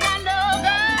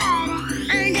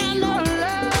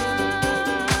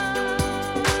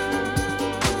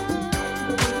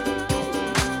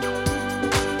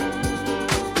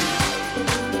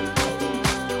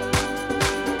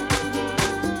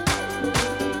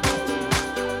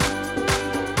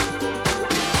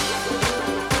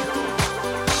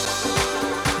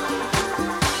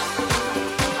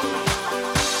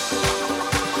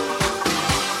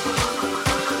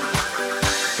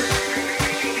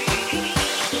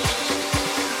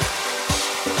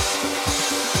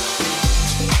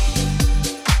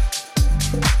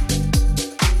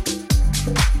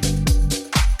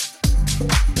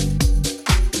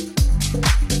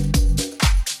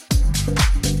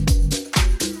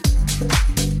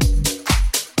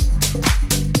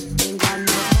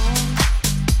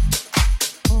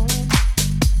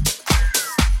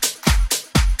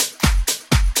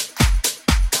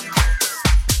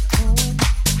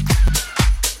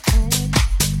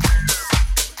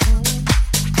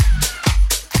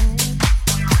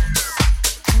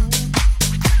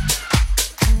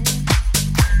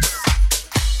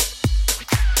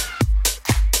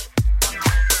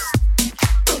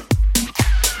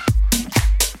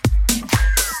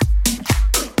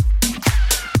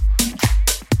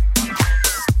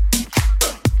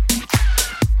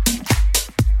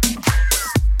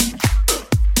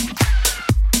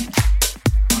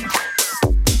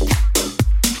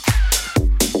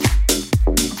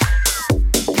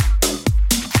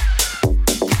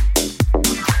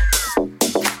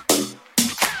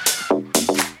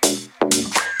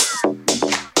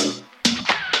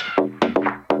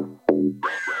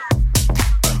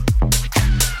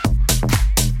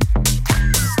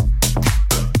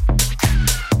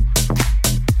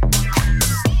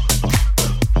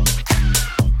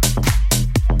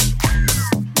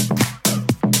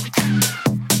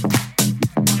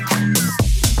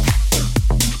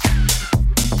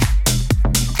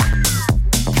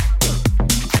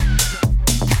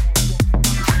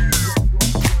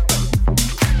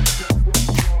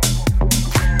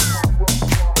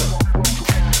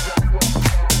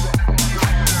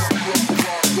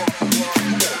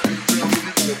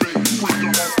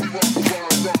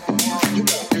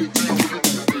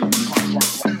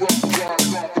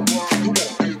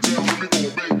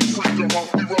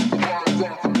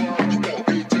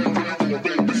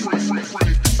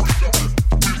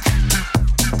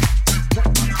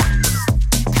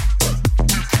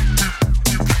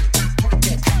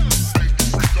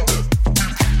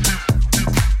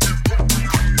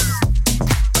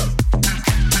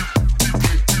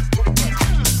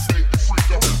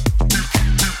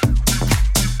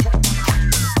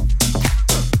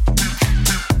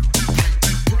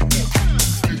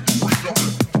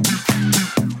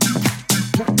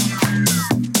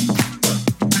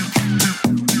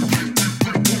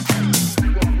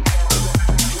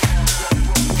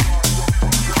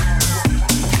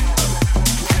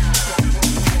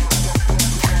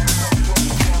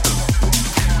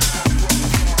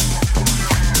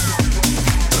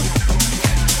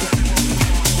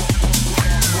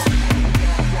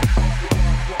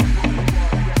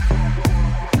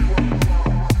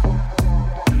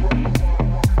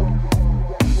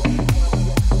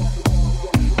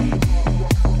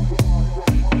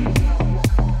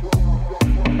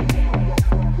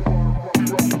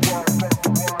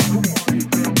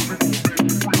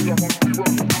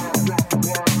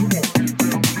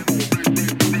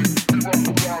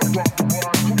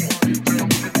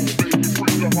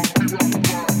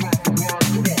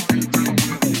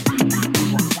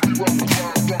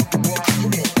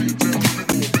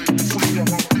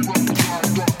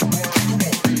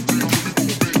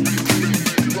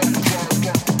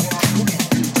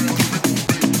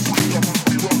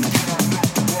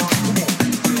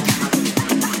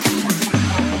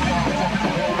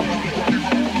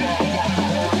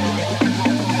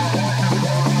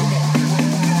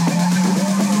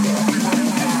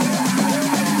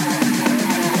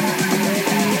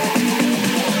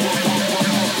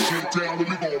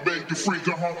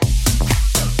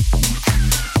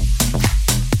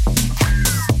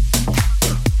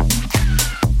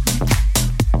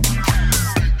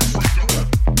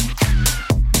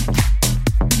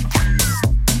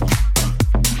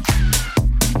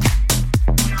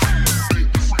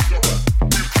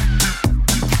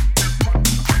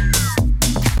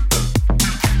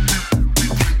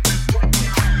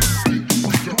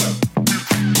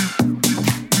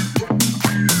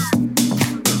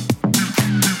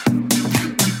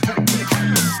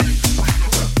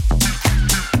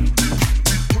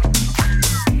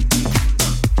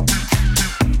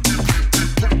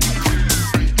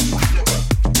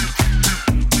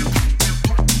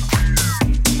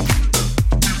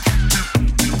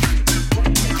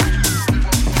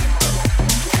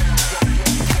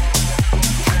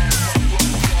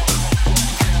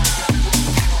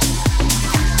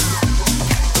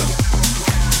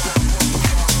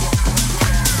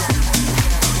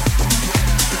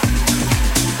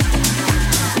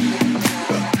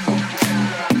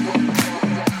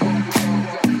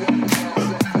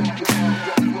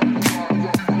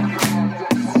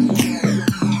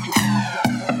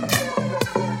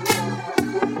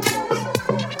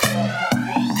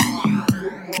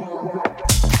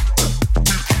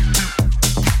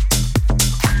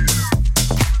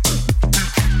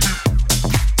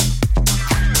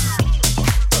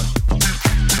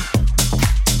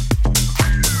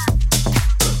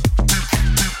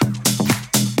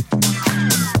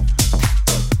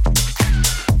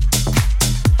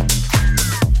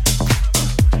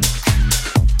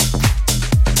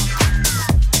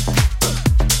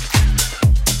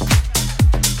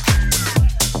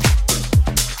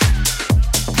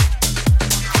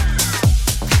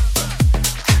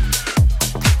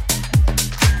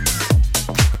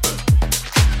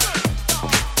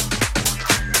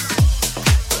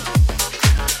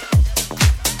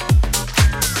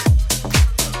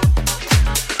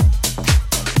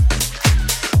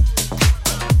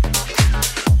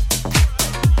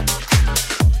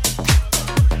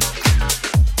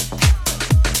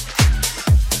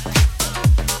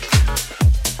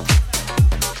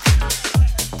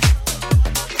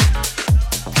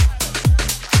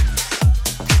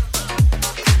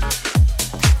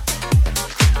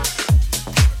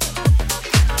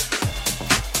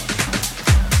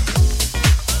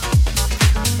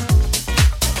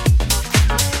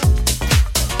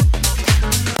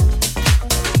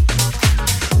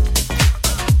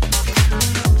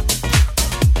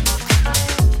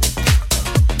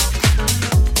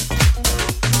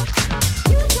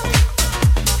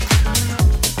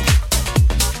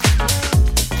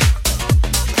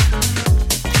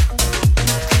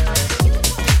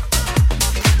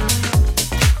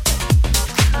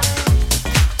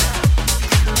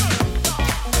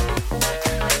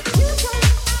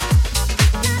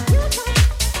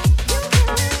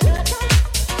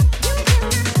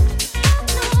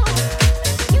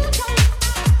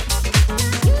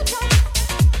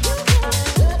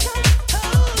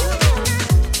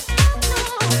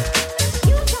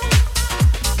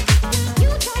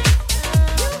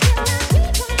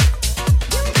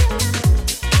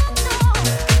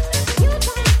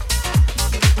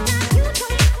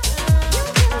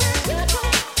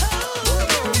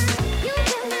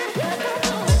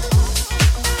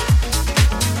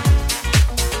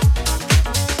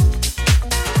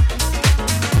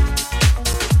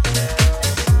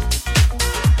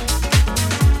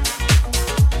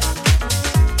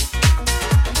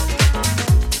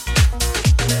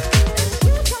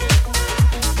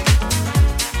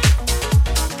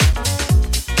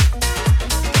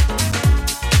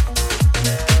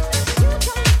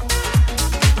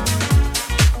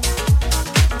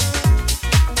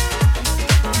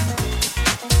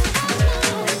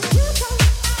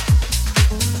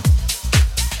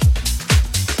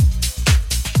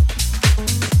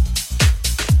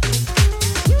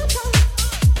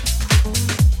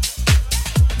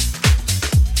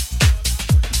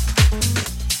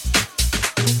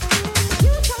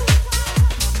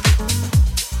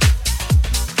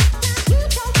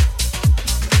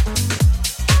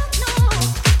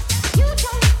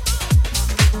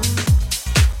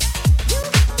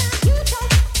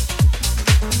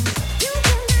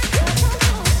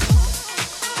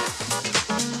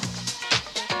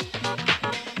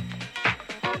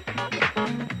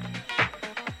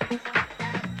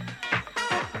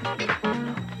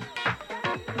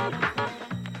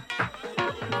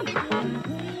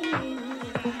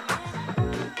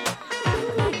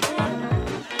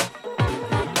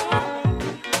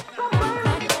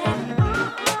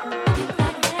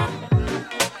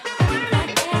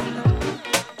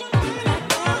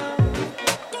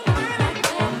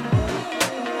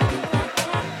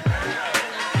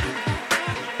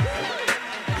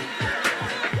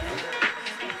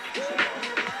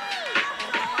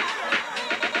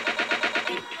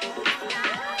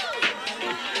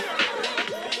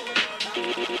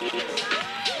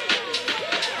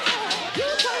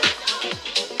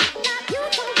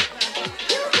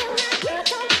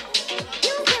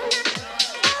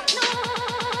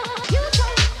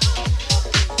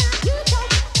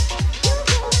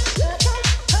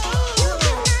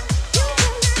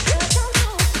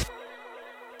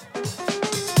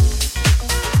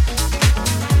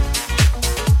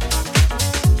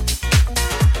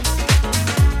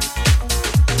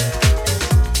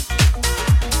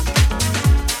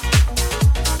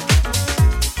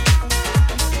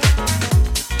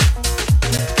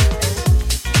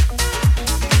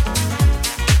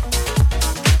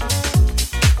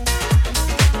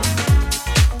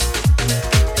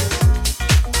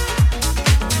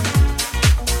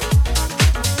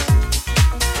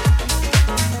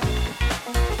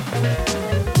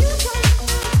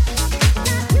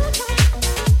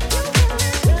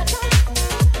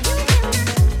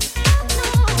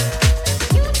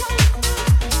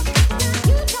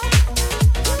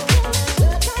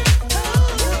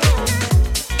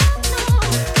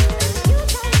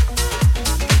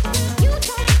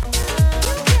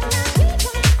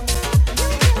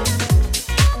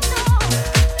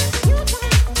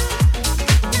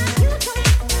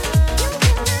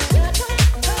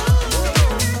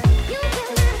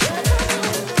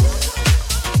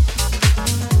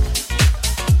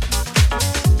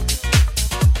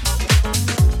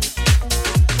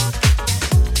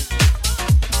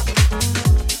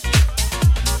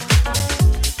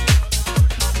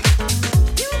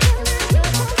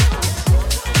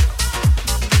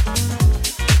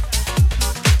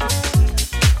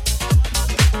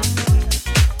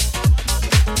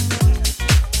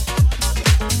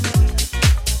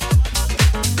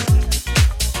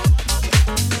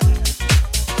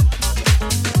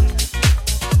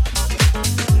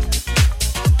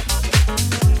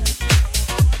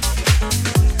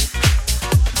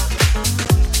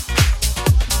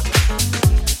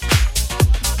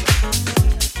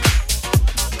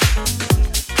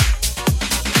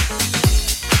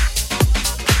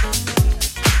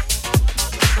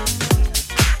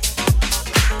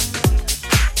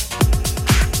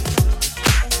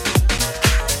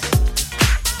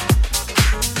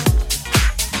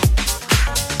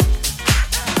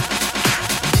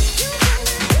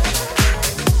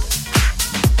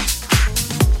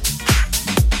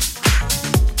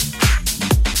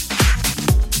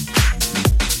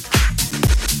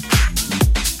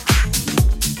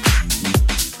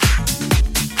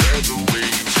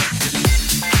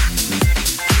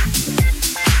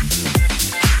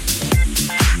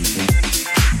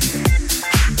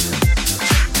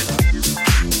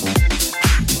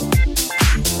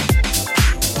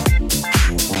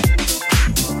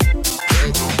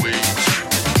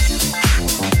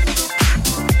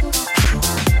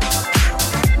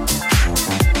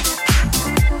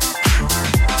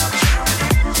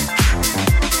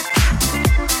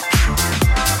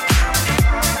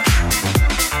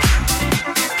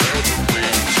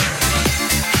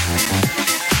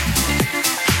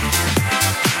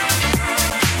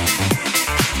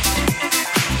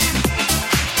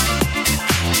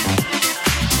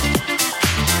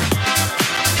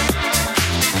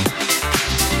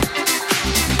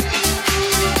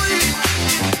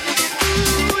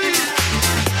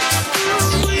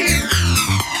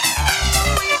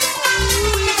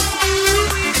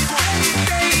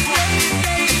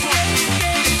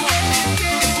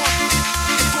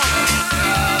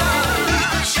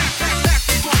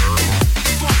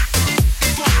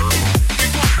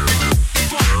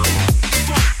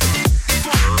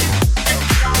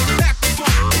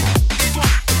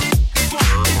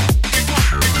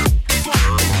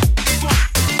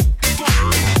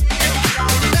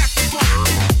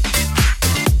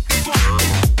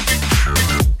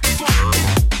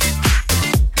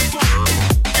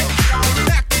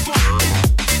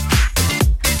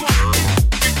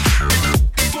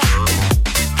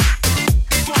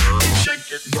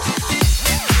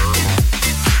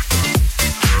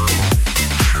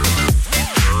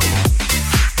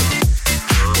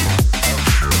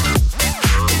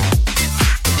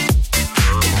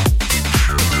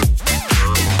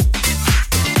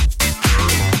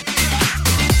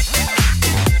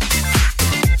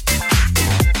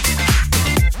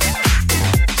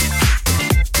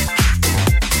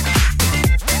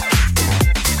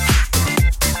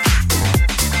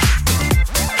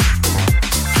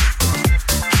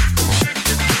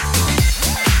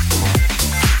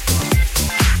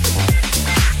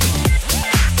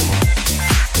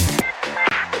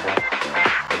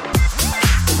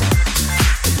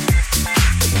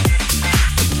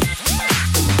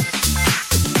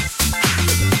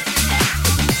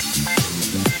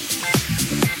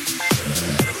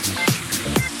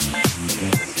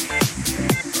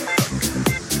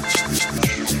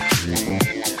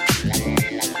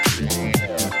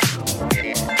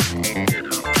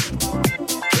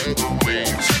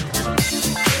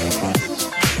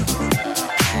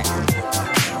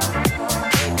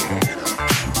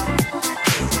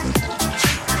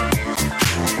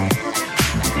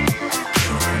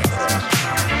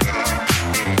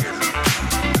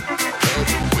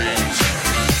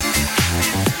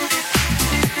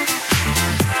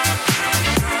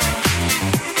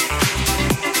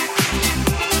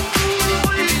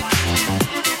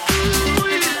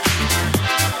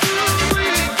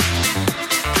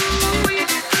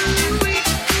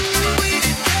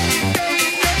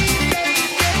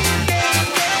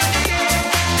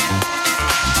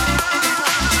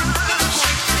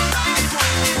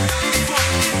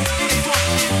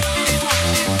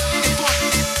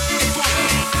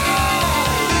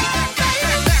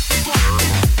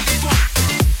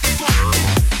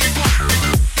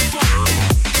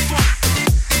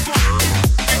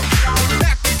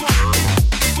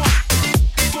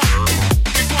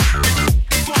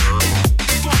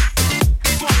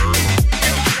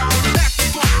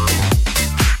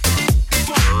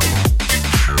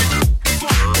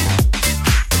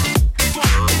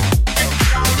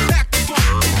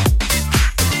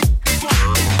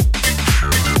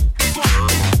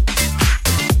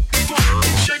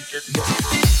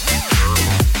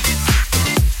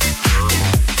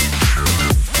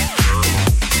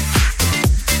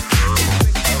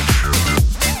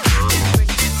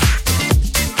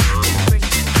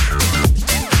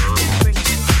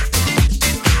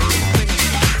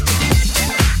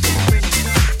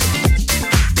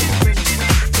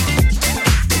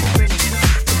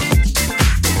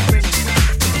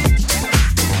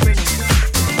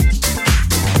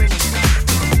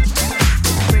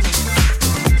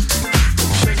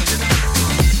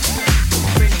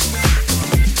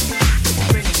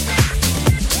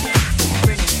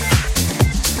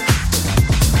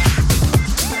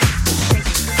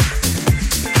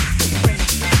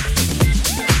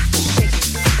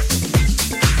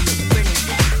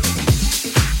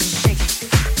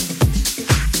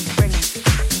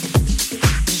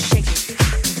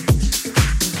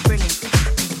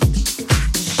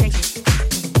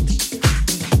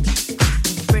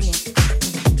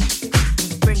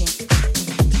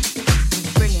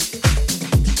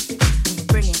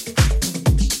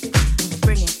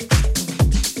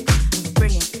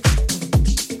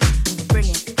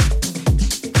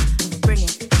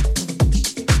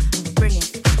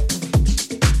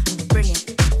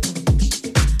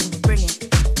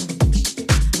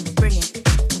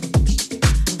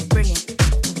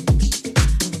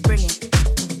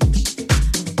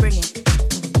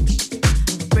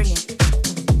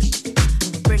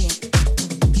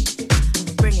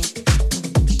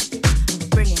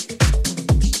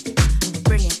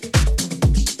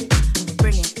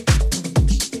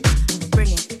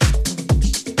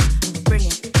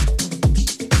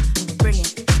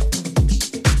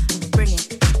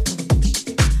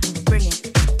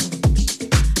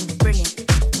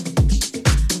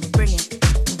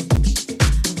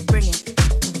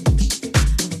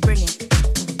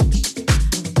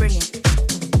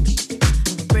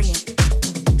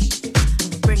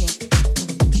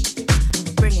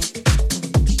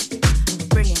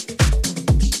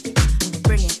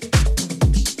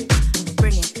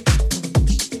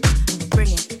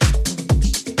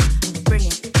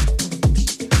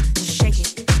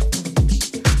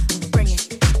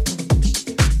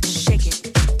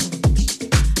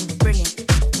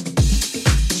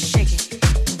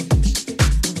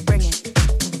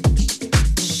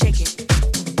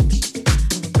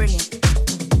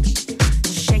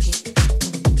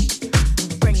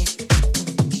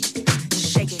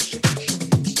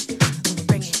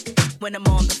 When I'm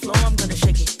on the floor, I'm gonna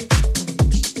shake it.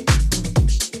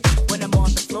 When I'm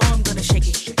on the floor, I'm gonna shake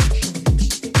it.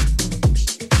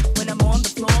 When I'm on the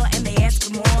floor and they ask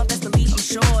for more, best believe I'm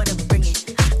sure to bring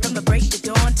it. From the break of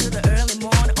dawn to the early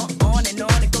morn, on and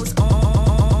on it goes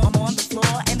on. I'm on the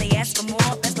floor and they ask for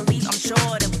more, best believe I'm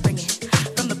sure to bring it.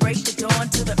 From the break of dawn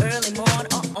to the early morn,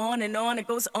 on and on it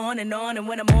goes on and on. And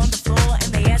when I'm on the floor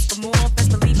and they ask for more, best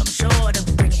believe I'm sure to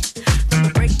bring it. From the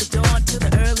break of dawn to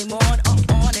the early morn,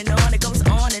 on and on it goes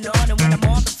on and on. And when I'm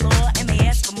on the floor and they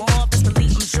ask for more, best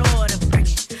believe I'm sure to bring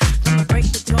it. From the break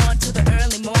of dawn to the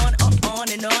early morn, on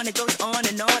and on it goes on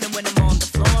and on. And when I'm on the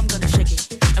floor, I'm gonna shake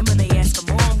it. And when they ask for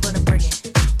more, I'm gonna bring it.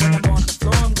 When I'm on the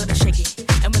floor, I'm gonna shake it.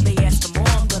 And when they ask for more,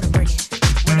 I'm gonna bring it.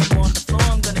 When I'm on the floor,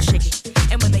 I'm gonna shake it.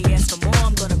 And when they ask for more,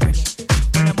 I'm gonna bring it.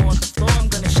 When I'm on the floor, I'm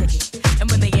gonna shake it.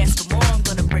 And when they ask for more, I'm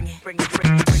gonna bring it. Bring it,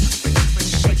 bring it, bring it, bring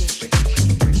it, shake it.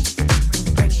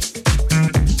 Bring it.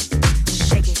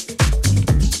 Shake it.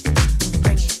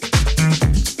 Bring it.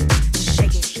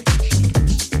 Shake it.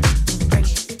 Bring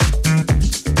it.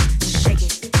 Shake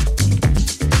it.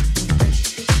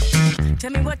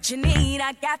 Tell me what you need,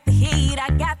 I got the heat, I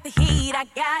got the heat, I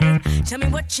got it. Tell me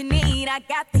what you need, I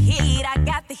got the heat, I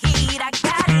got the heat, I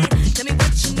got it. Tell me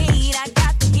what you need, I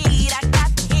got the heat, I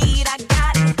got the heat, I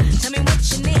got it. Tell me what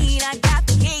you need, I got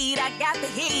the heat, I got the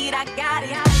heat, I got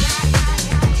it.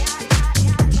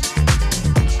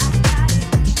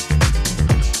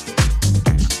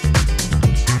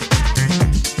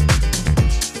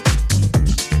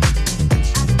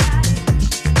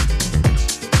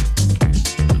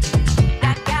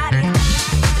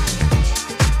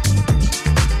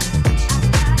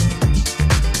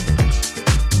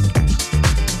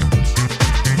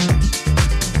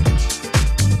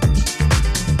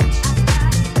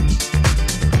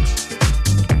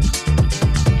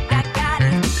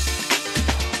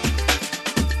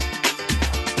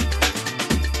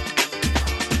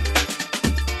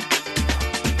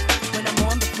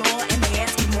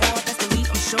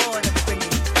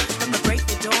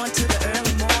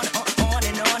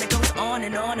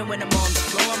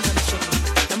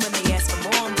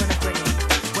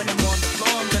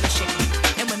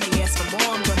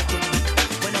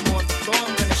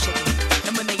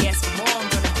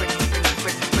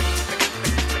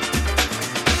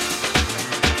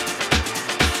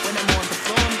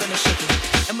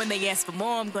 Ask for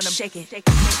more, I'm gonna shake it. Shake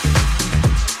it.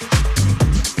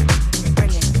 Bring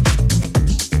it.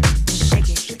 Shake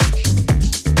it.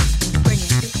 Bring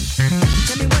it.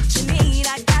 Tell me what you need,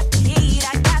 I got the heat,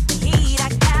 I got the heat, I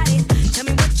got it. Tell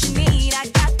me what you need, I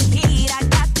got the heat, I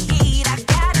got the heat, I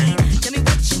got it. Tell me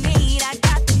what you need, I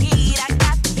got the heat, I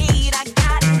got the heat, I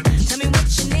got it. Tell me what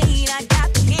you need, I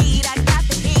got the heat, I got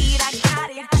the heat, I got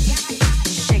it.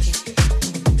 Shake it.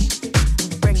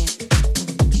 Bring it.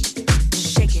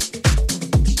 Shake it.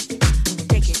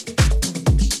 Take it.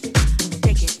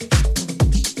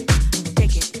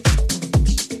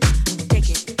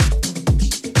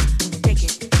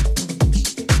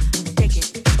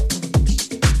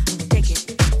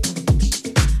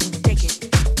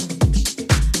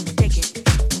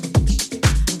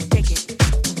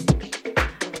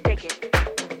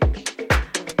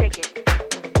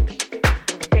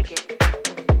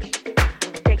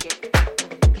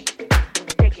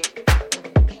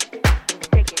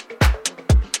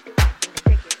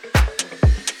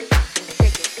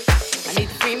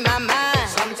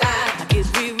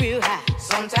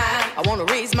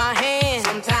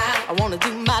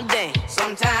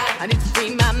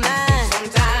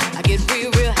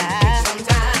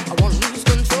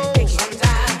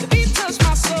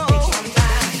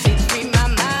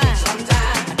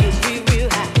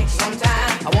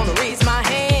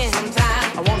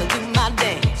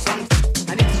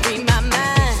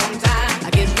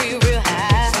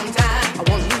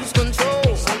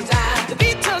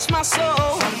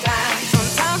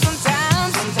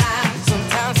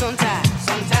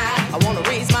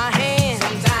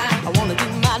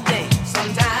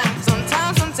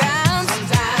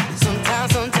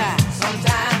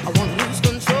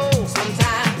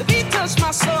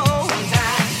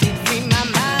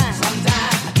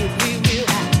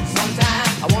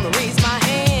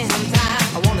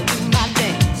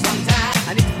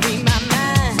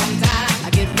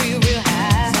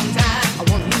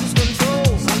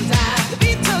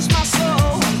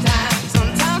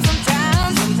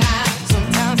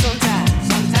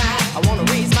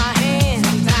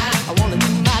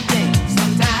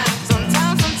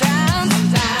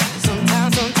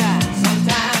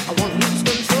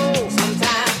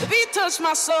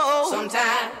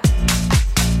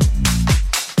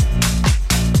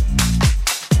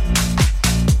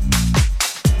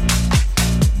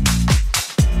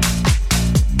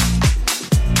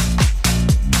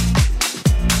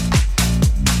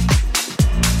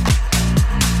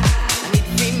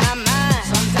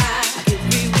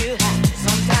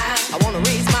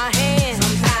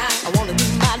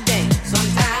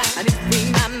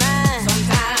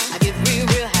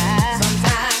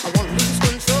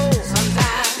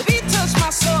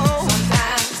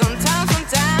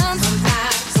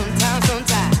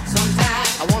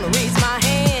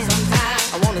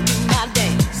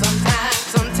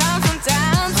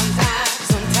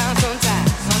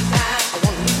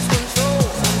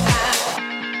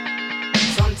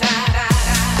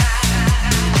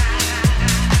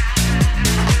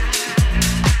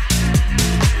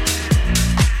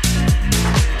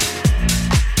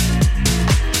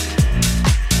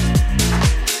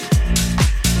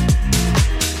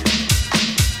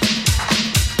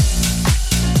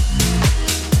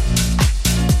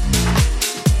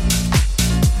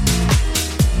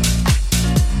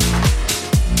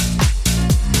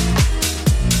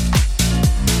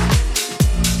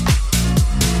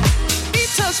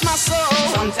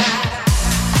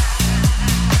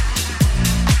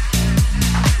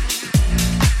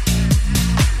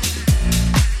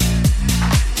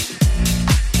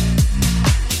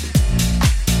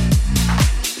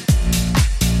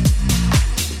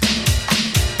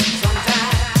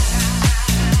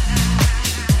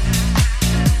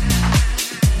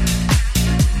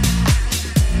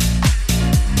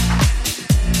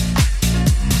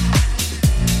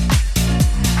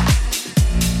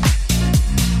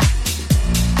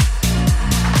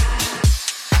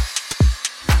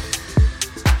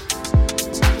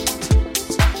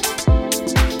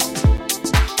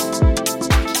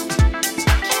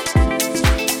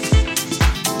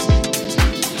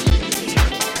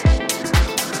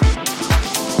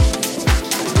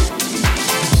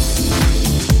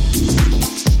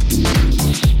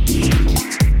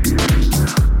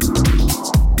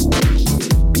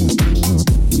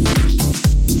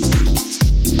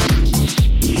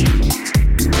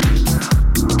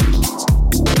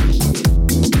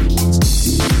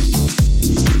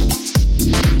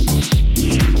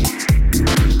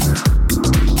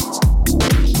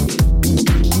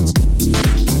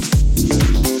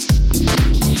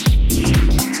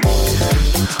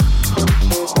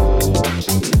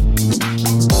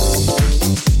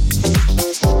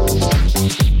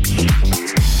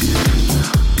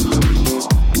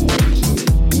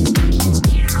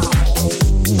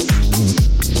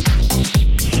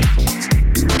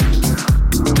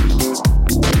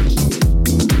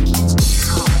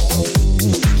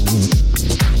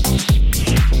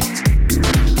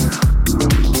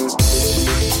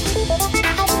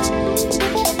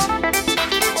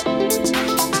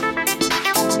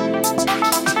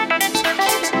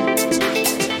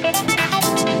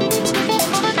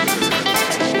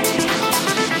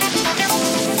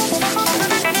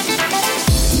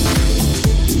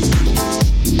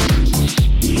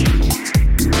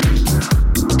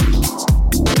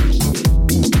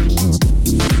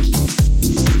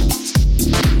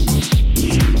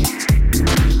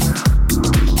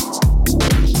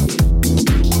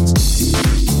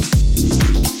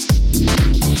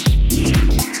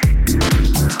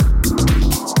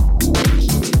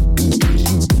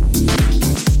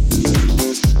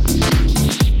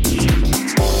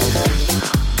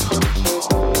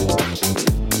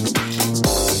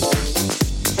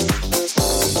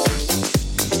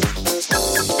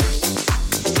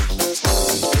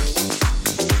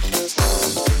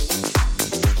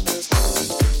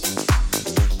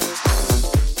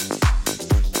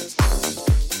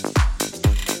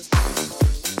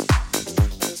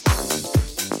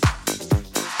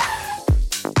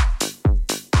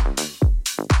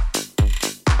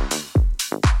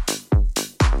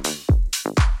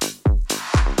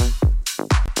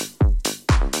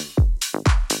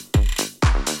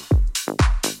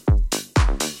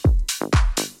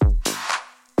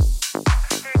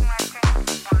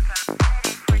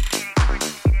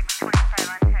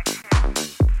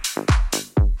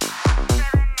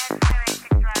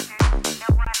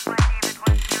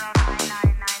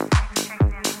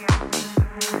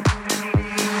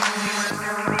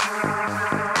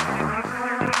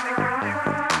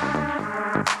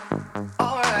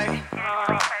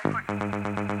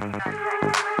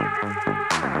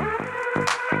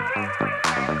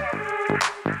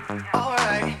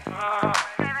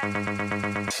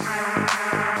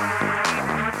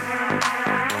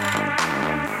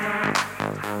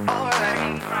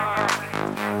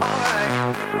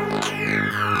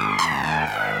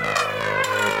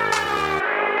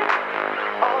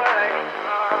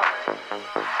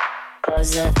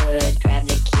 Close the hood, grab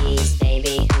the keys,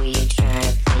 baby, who you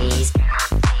tryna please?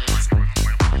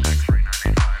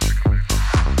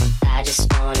 I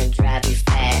just wanna drive you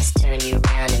fast, turn you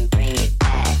around and bring you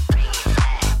back.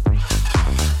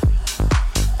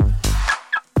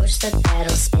 Push the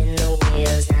pedal, spin the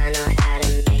wheels, I know how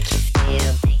to make you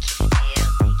feel.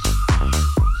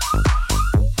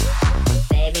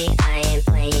 Baby, I ain't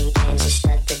playing games, just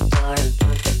shut the door and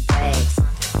pump the brakes.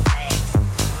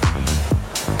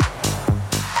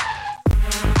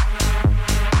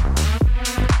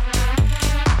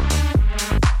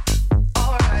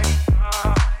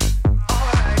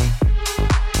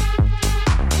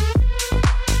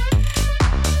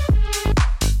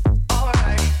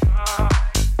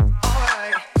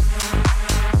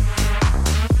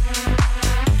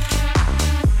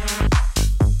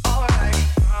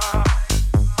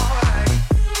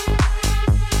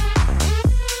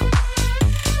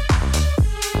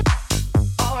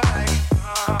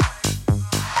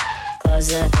 Close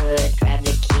the hood, grab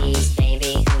the keys,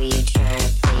 baby, who you tryna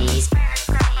please?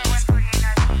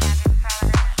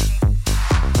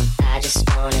 I just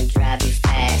wanna drive you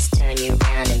fast, turn you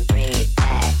around and bring you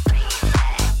back.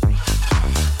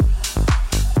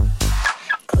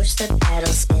 Push the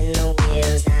pedal, spin the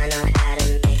wheels, I know how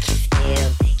to make you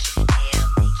feel.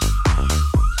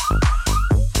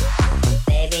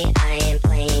 Baby, I ain't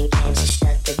playing games, just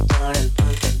shut the door and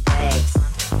pump the brakes.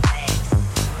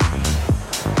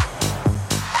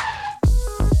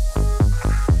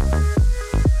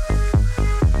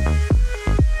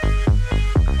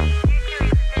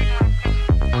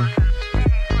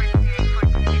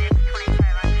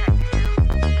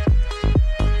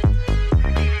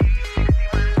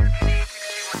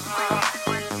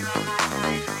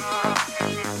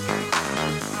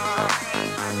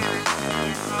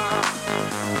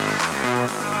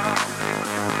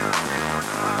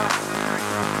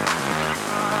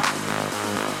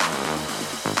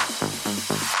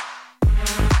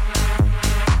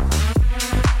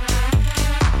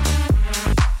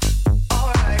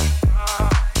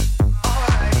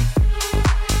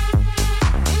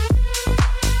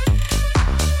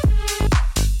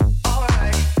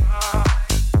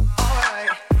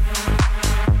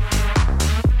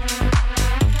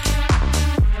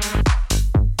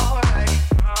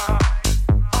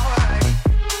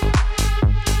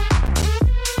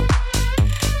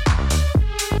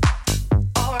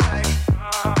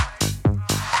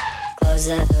 Close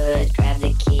the hood, grab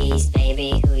the keys,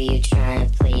 baby, who you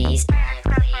tryna please?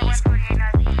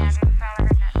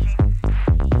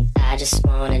 I just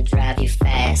wanna drive you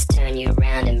fast, turn you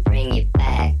around and bring you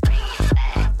back.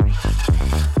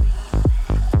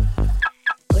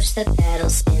 Push the pedal,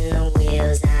 spin the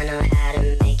wheels, I know how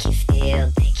to make you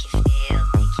feel.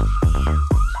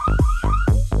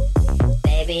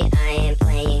 Baby, I ain't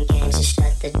playing games, just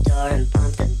shut the door and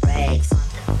pump the brakes.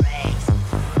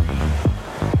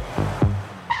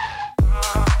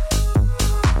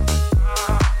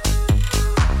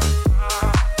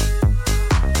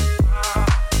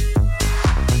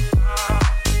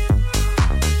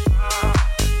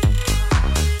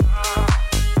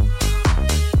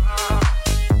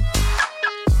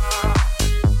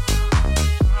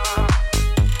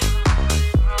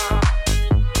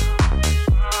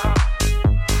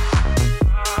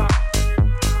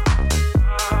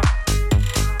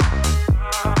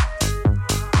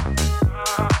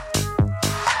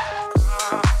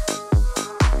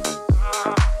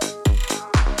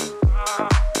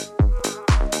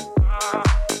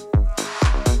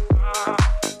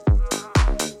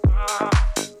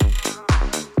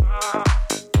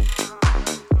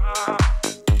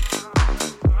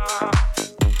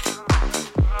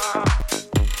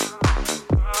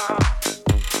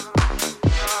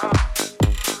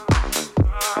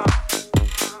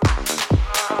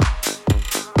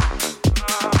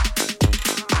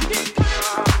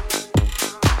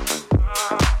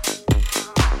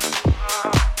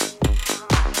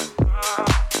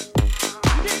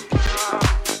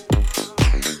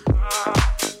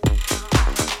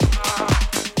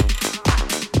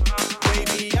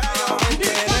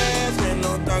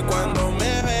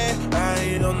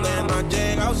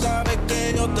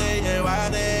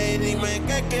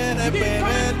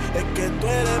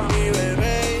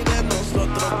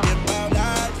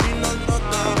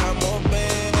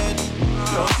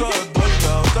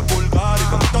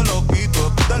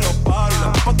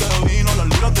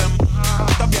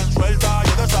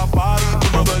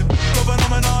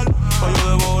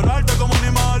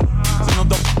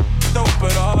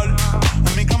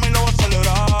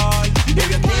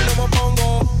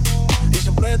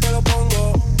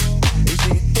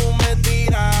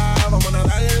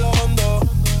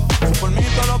 por mí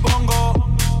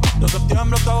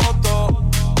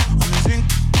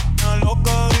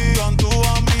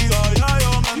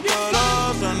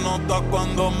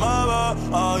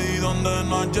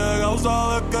Tú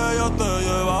sabes que yo te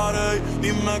llevaré.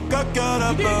 Dime qué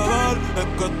quieres beber. Es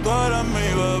que tú eres mi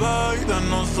bebé. Y de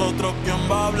nosotros quién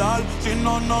va a hablar si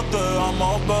no nos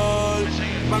dejamos ver.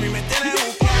 Mami me tiene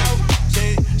buqueado.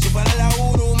 Sí, si fuera la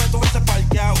Uru me tuviese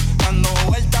parqueado. Dando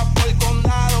vueltas por el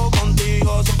condado.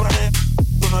 Contigo siempre haré.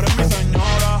 Tú no eres mi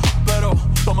señora, pero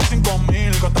toma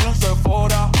 5,000, gastalo en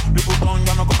Sephora. Liputón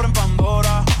ya no compra en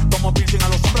Pandora. Como piercing a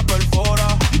los hombres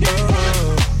perfora.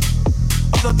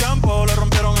 Hace tiempo le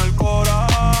rompieron el cora.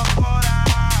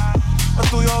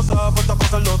 Estudiosa, puesta para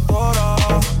ser doctora.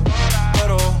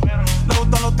 Pero le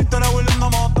gustan los títeres huirleando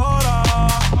motora.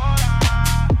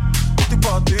 Yo estoy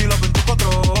pa' ti las 24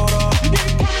 horas.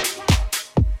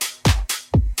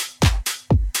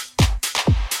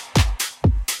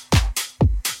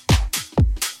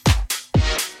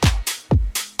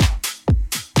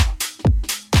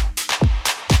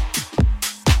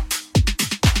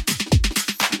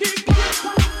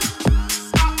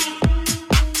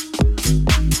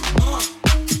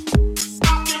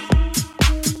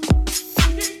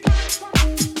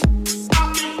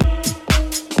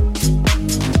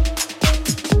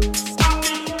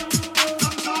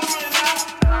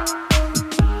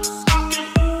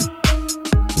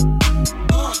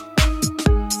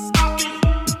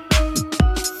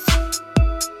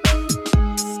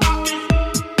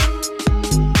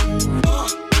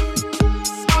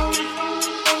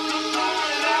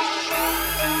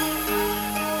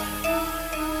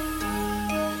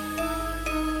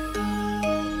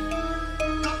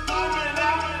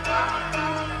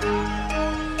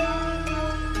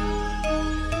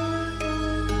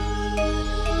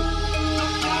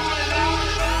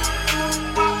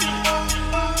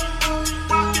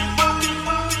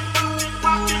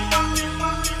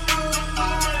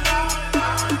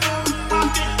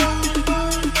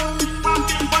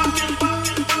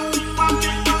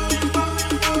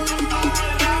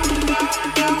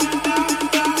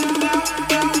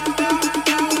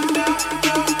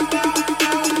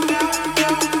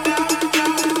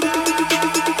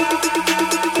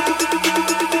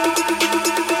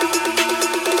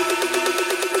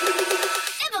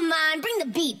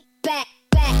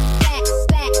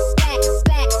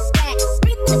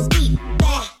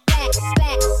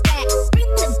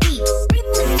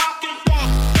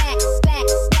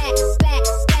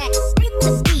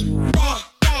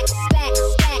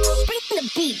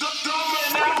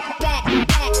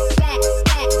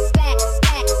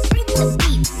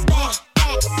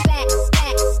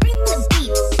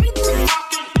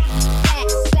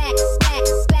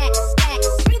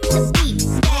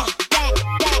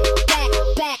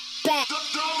 Back.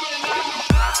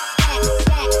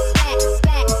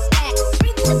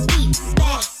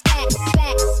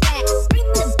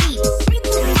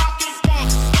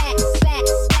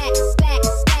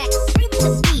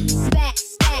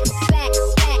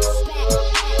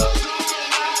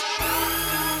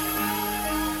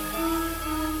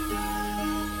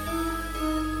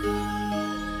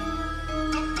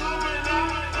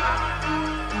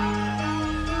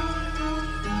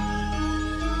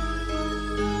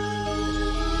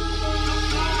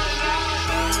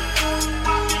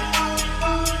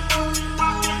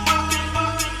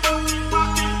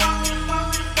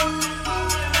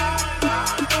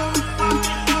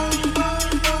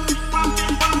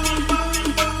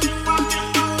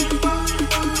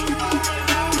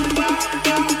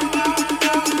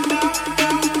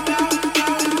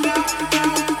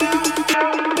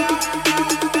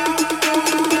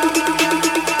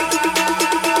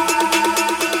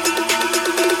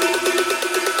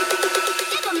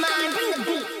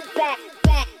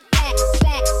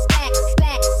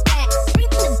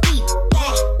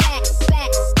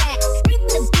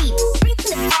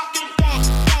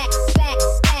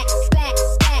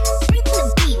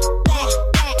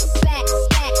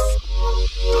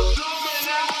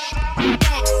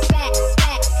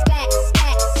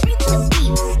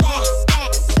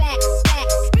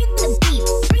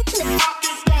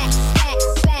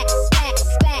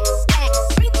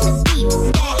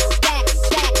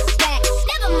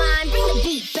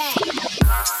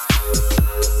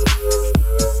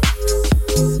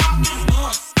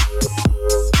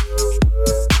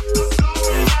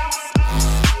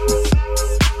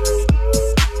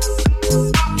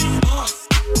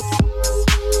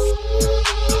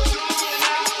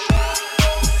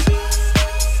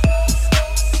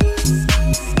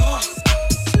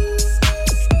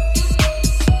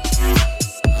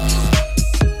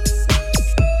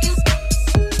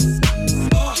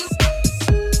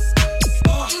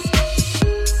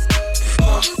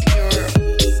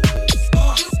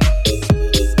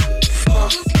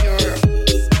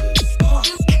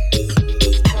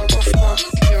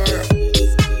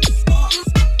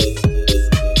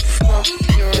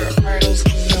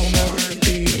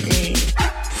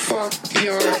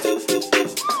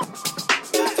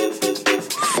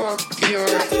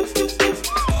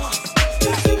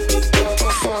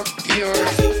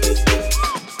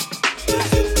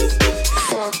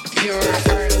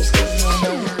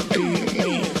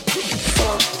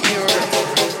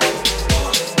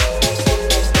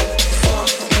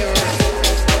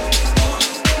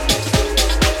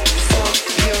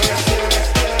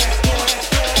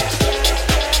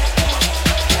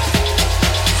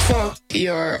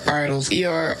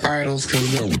 Your idols,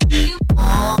 cause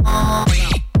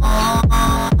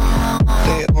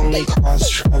they only cause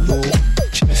trouble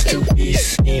just to be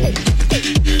seen.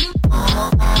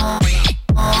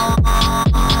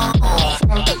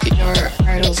 Fuck your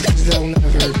idols, cause they'll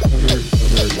never.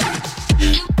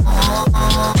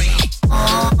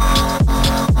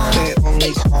 They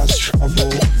only cause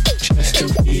trouble just to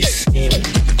be seen.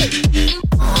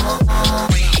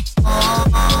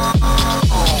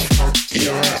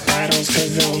 Your idols,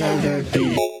 cause they'll never be.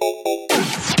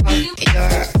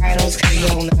 Your idols, cause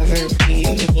they'll never be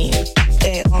me.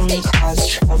 They only cause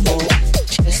trouble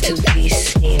just to be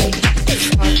seen.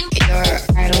 Your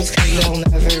idols, cause they'll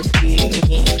never be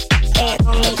me. They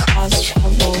only cause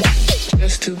trouble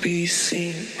just to be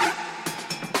seen.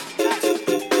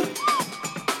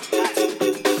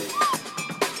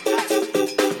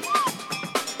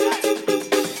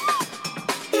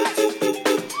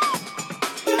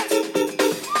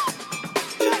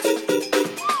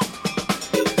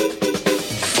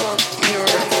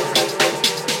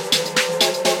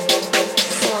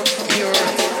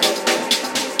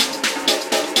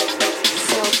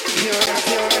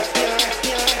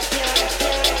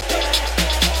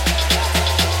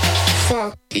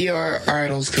 Your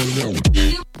idols, cause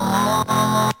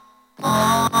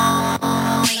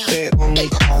they only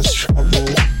cause trouble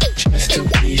just to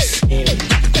be seen.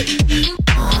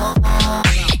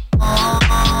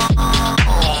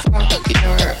 Fuck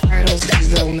your idols,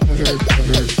 cause they'll never.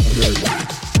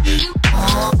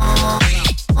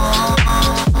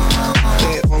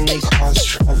 They only cause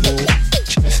trouble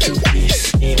just to be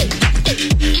seen.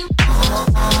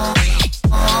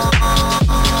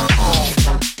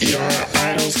 Your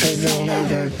idols, cause they'll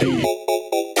never be.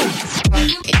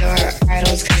 Your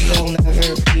idols, cause they'll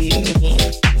never be me.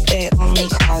 They only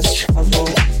cause trouble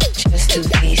just to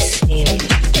be seen.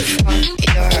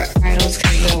 Your idols,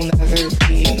 cause they'll never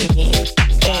be me.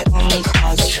 They only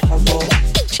cause trouble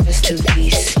just to be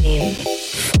seen.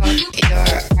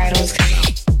 Your idols,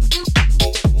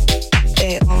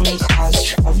 they only cause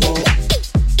trouble.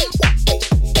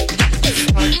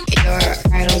 Your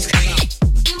idols,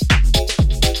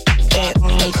 they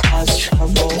only cause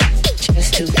trouble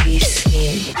just to be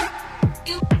seen.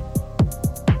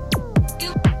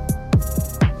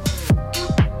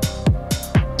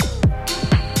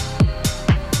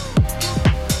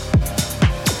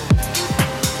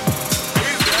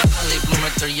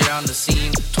 Third year on the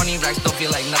scene, 20 racks don't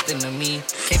feel like nothing to me.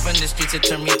 Came from the streets, it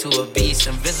turned me to a beast.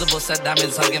 Invisible set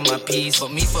diamonds hugging my piece.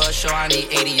 But me for a show, I need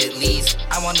 80 at least.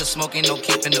 I want the smoke, ain't no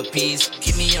keeping the peace.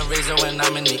 Keep me a razor when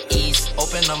I'm in the east.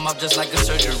 Open them up just like a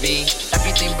surgery.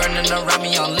 Everything burning around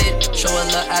me on lit. Show a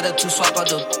little attitude, swap out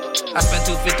the. I spent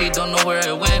 250, don't know where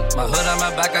it went. My hood on my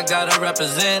back, I gotta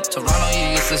represent. Toronto,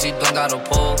 you useless, you don't got a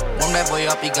pole. Warm that boy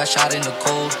up, he got shot in the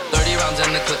cold. 30 rounds in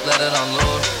the clip, let it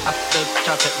unload. I put the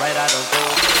chop it right out of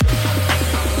gold.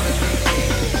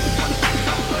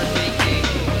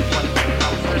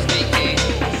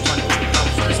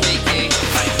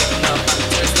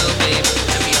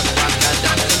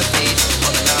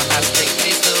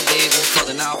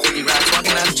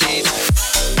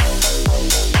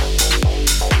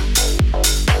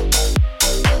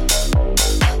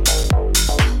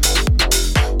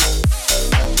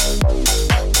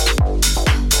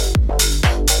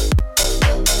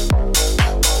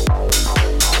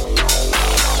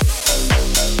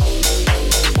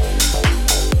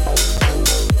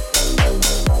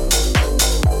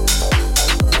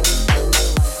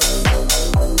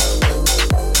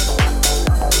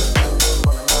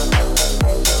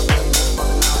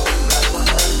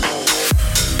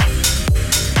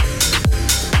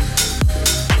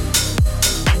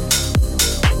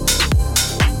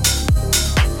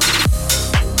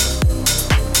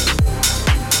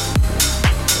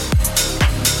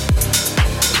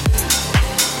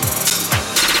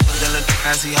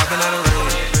 As he hopping out of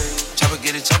raid, chopper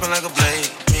get it chopping like a blade.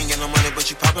 You ain't got no money, but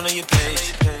you popping on your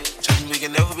page. Chopping, we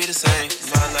can never be the same.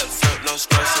 Not like the front, no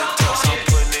scratch, and toss. I'm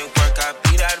putting in work, I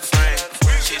beat out the frame.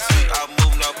 Shit sweet, I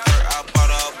move no perk. I bought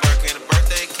her a Burke and a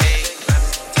birthday cake. I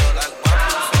tell like why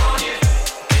you phone, yeah.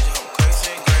 Bitch, I'm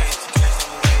crazy and crazy. Can't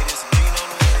tell me way, this beat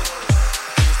on the way.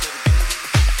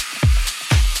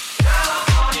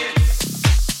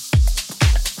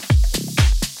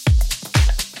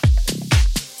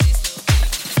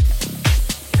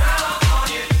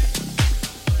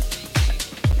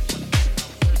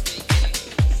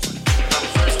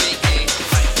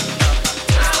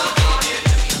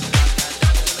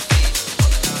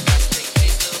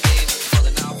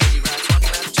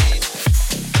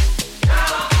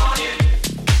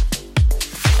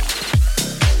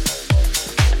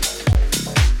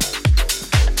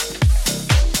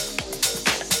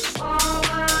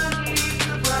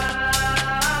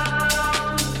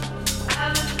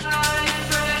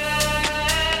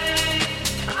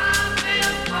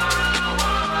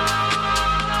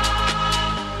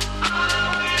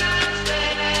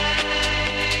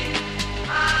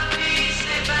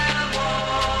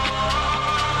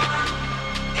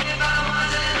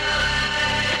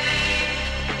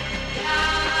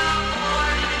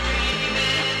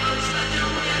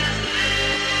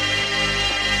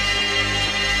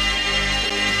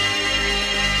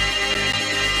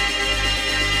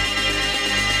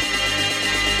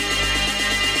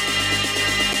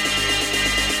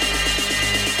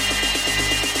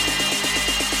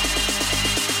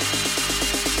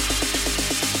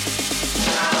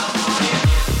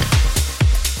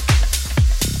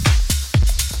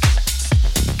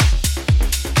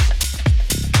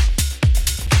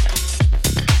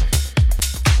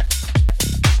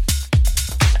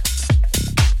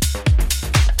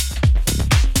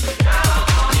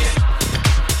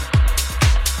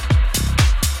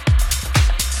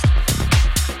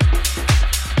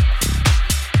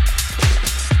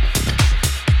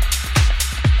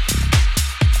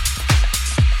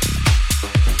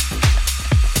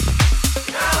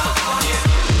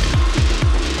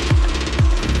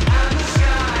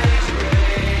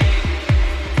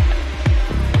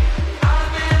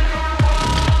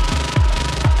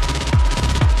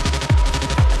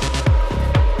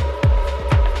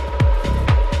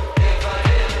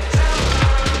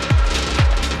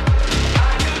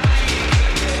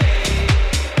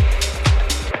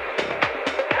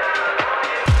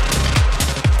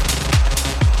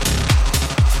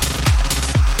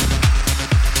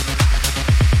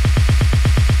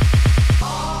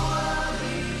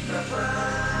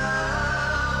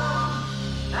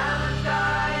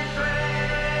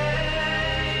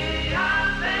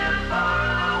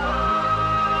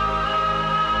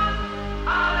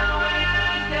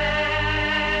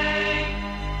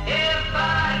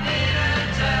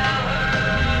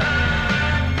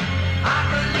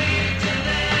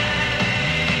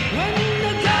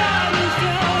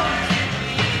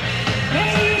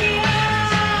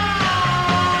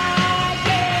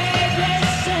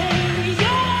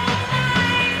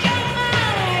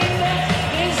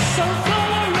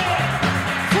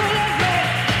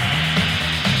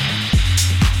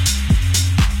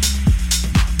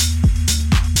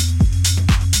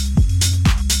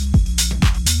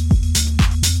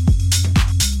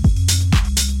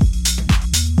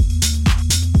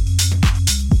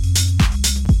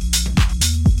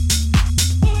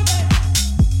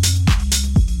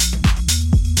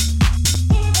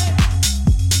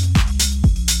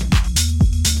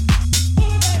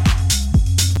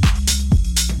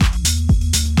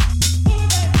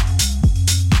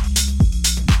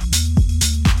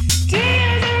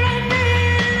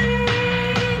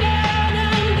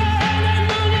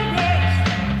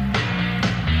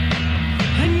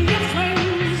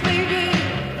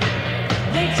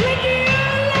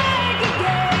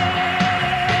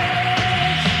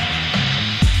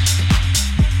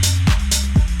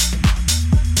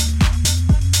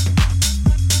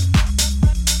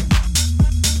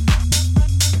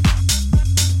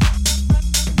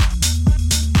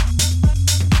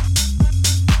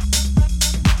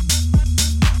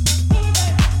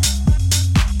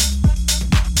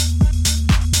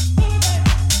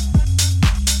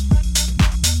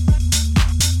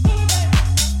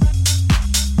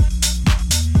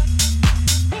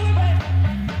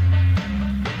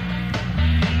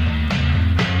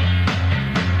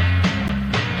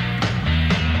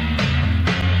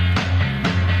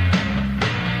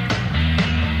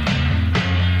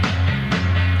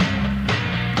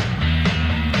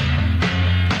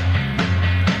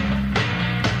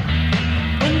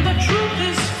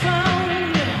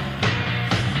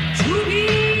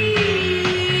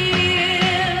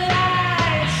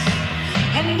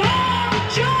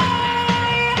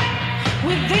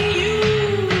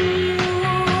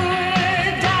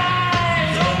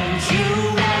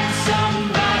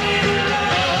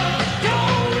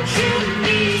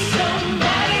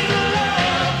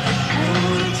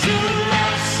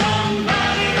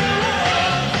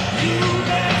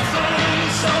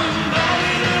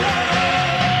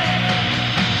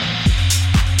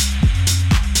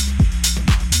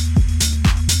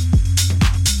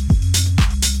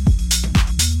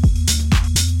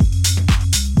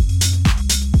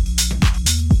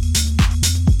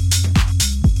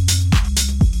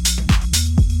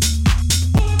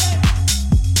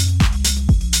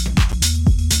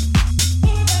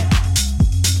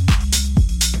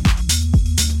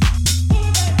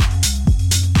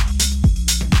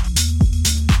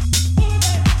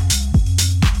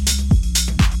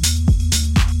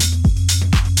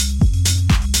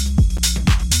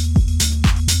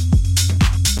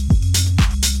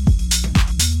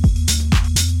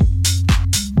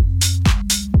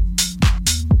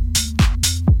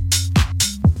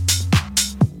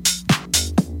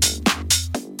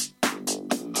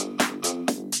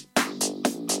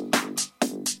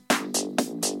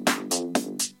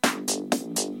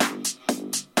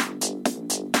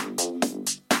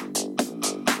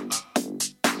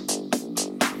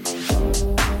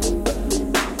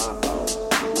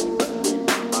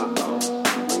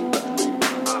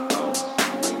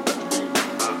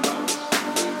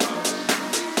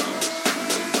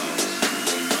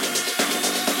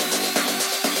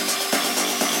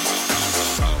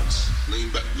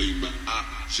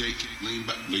 shake it, lean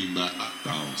back,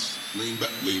 bounce. Lean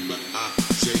back,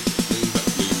 shake it, lean back,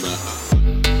 bounce.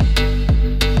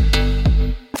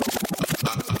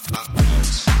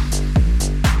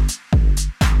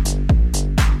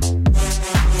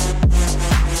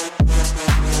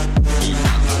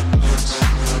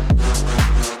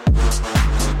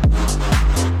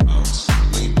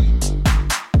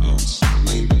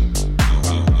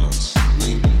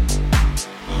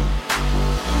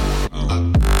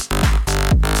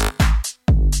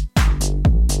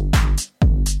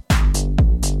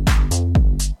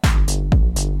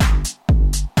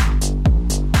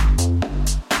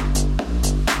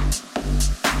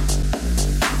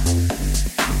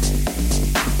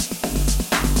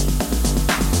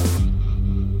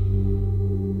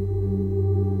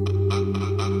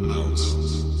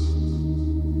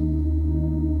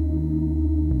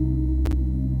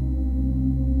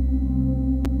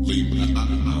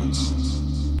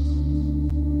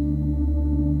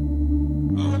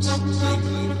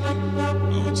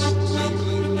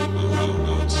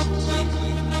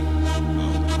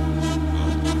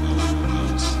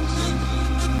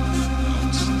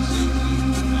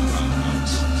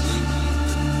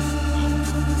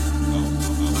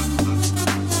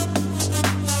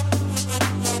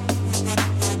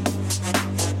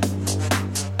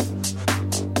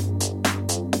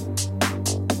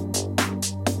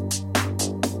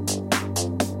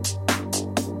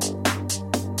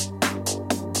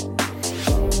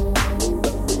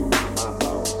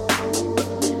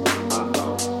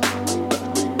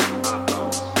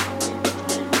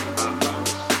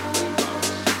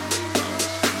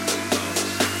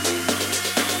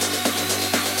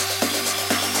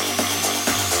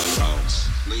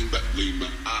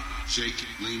 Shake it,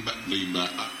 lean back,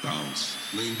 bounce.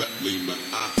 Lean back,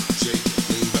 shake it,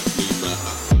 lean back,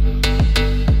 bounce.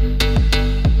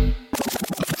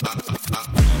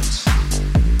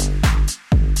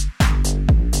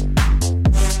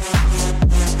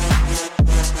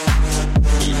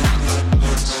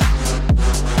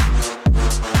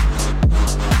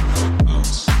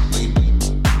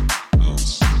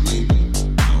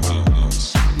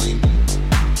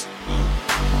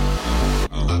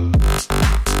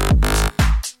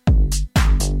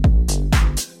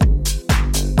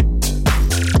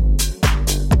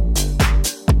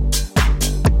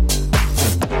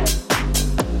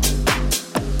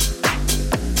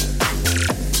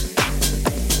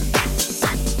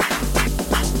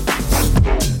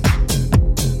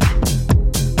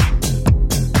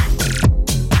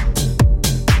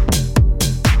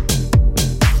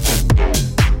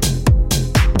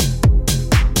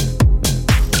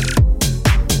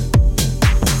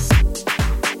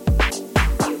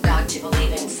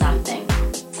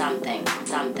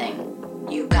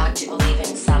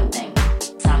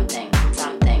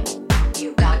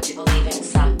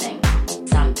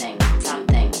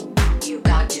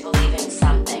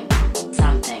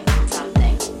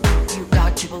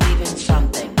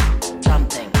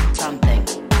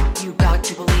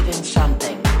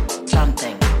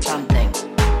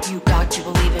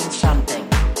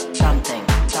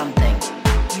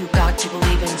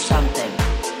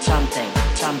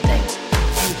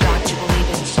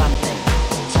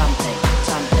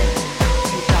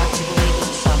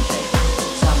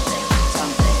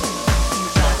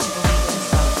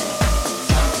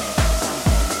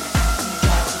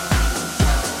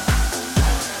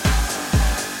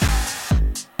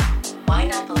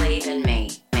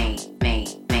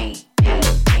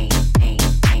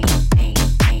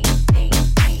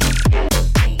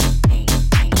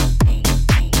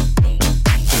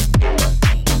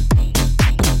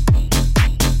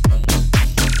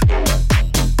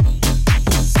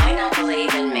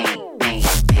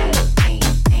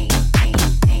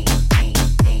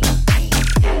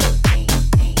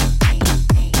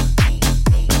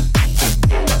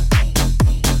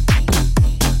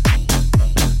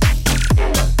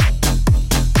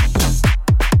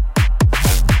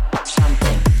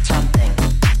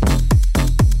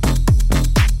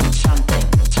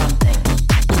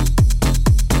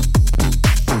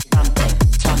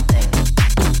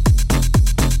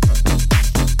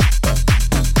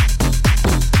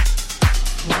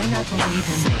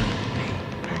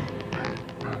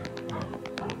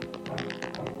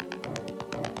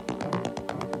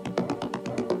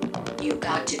 You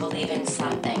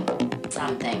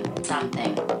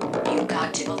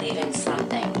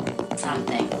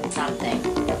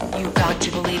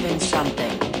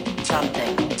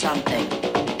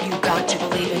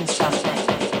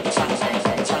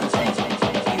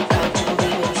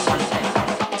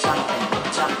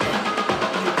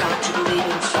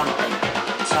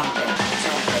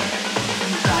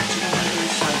got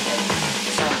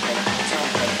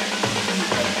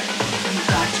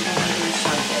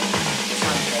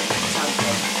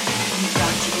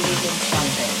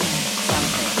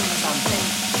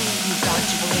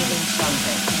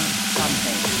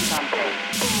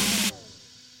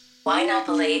not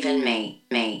believe in me,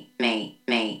 me, me,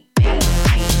 me?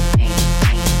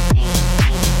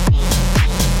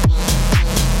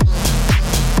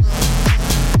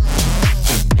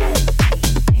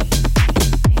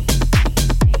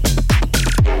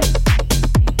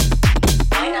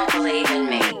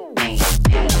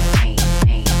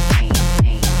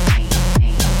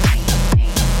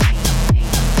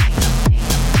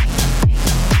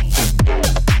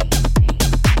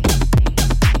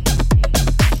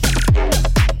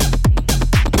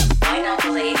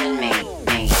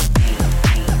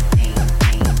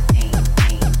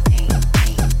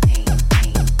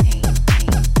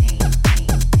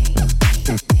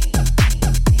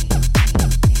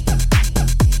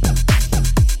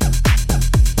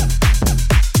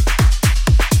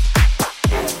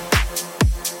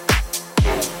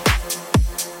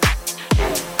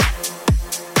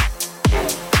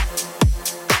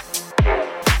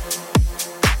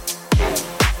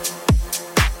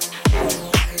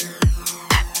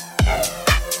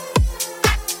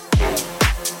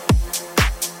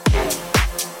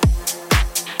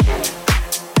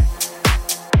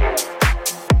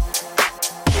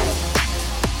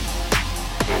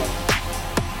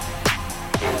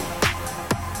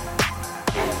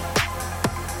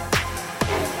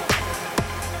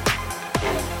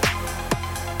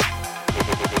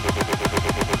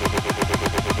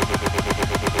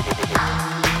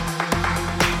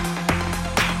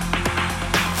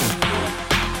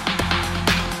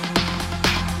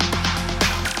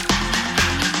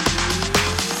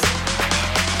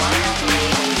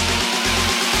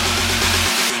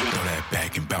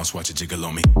 Watch it jiggle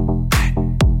on me.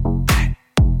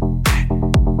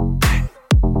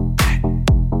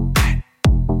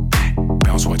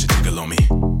 Bounce, watch it jiggle on me.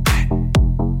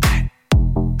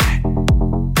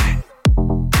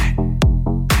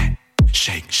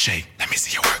 Shake, shake, let me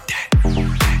see you work that.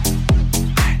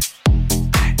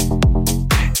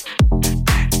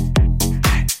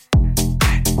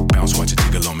 Bounce, watch it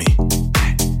jiggle on me.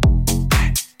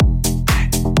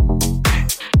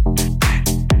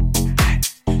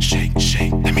 Shake,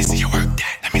 shake, let me see you work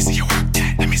that. Let me see you work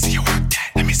that. Let me see you work that.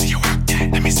 Let me see you work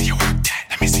that. Let me see you work that.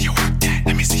 Let me see you work that.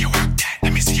 Let me see you work that.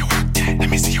 Let me see you work that. Let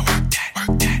me see you work that.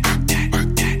 Work that, work that,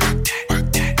 work that,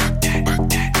 work that, work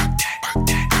that, work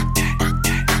that, work that, work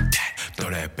that, work that. Throw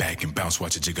that back and bounce,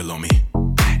 watch it jiggle on me.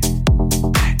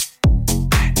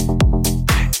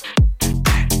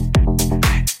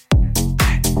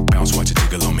 Bounce, watch it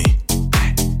jiggle on me.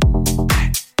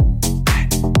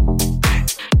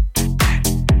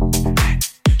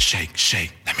 Shake,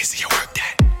 shake, let me see you work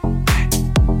that.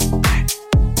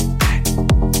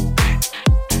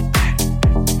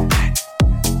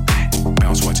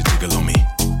 Bounce, watch it jiggle on me.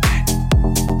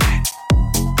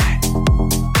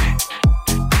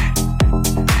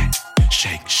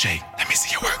 Shake, shake, let me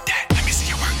see you work that. Let me see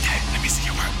you work that. Let me see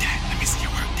you work that. Let me see you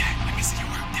work that. Let me see you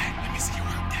work that. Let me see you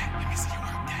work that. Let me see you work that. Let me see you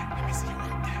work that. Let me see you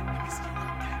work that.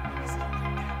 Let me see you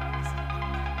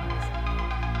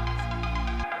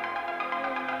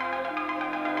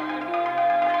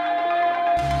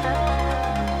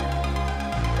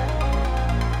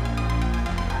work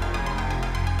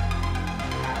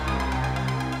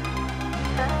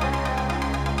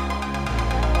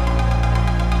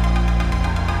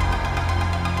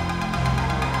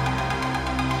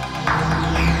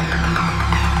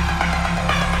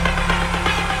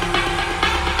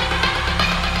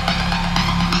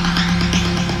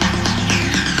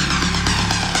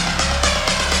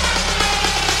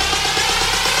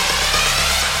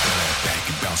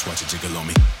watch it jiggle on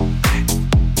me.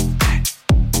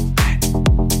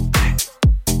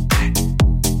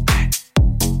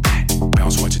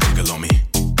 Bounce, watch it jiggle on me.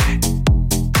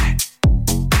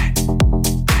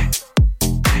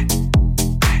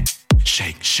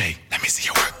 Shake, shake, let me see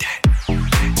you work that.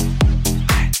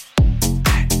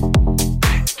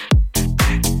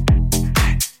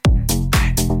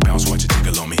 Bounce, watch it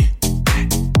jiggle on me.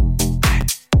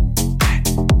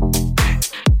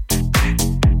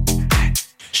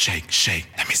 Shake, shake,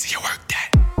 let me see you work that.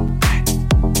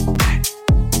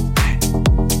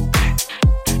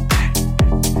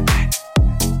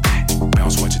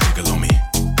 Bounce, watch it jiggle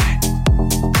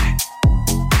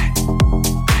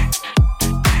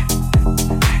on me.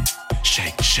 Shake,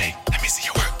 shake, let me see you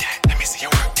work that. Let me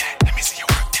see you work that. Let me see you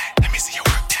work that. Let me see you work that. Let me see you work that. Let me see you work that. Let me see you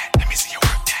work that. Let me see you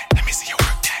work that.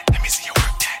 Let me see you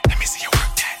work that. Let me see you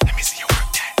work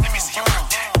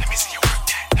that. Let me see you work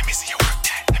that. Let me see you work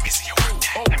that. Let me see you work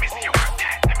that. Let me see you work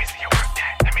that. Let me see you work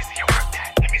that. Let me see you work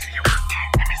that.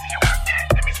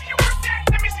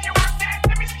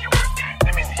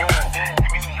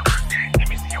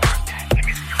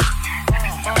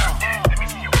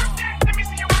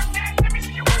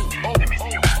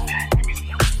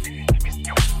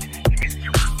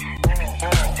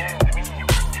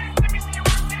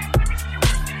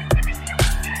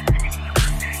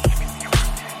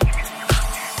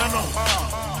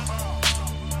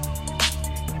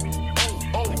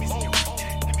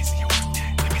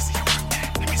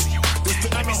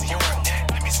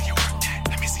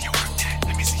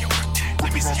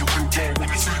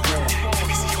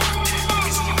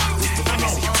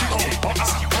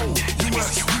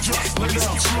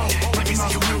 down slow.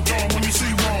 Recognize the real dawn when you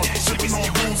see one. Sipping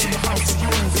on booze in the house of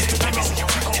blues. It's the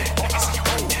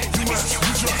N-O-T-O-R-I-O-U-S. You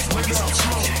just lay down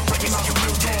slow. Recognize the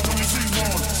real dawn when you see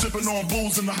one. Sipping on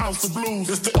booze in the house of blues.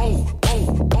 It's the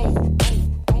O-O-O.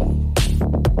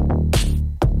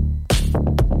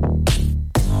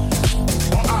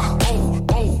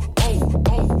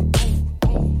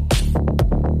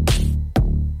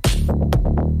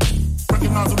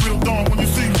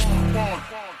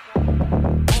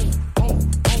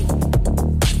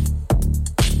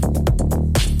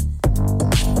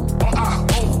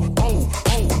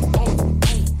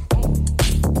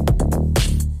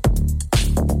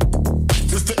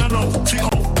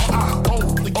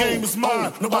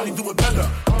 Nobody do it better.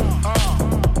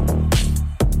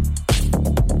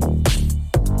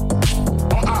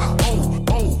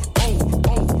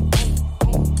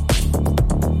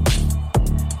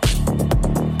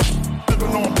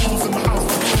 Living on booze in the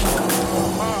house.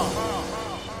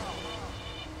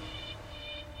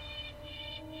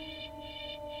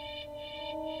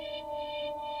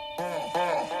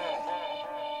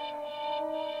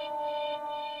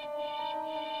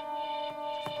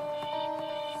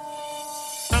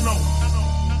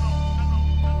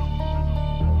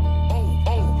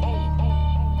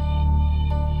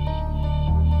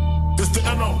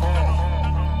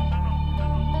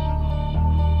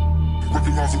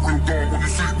 Recognize the real dawn when you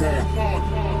see one.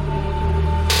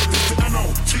 It's the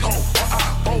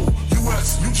N-O-T-O-R-I-O-U-S.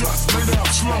 You just lay down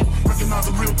slow. Recognize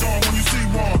the real dawn when you see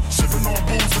one. Sipping on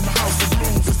booze in the house of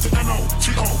blues. It's the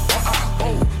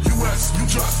N-O-T-O-R-I-O-U-S. You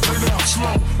just lay down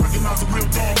slow. Recognize the real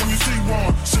dawn when you see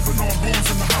one. Sipping on booze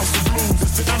in the house of blues.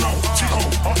 It's the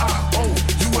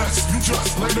N-O-T-O-R-I-O-U-S. You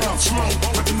just lay down slow.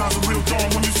 Recognize the real dawn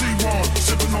when you see one.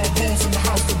 Sipping on booze in the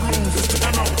house of blues. It's the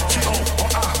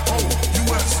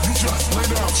N-O-T-O-R-I-O-U-S. You just lay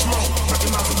down slow.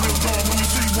 Recognize the real dawn when you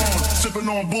see one. Sipping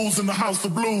on booze in the house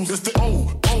of blues. It's the O-O-O.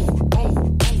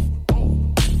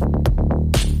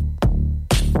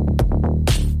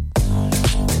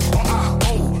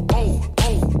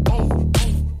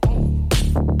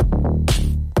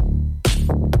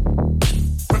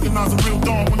 Recognize the real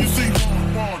dawn when you see one.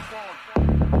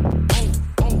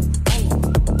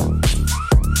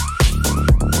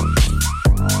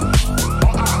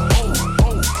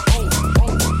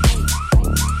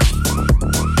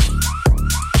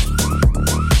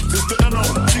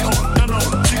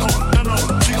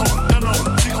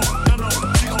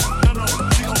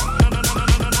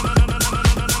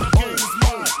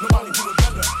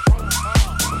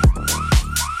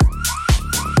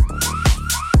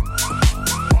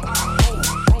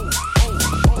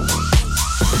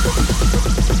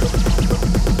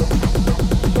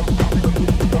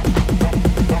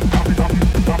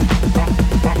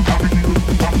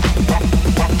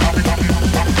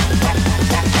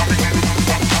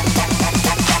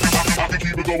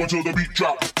 Until the beat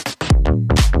drop.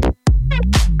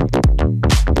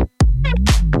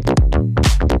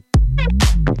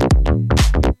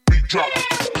 Beat drop.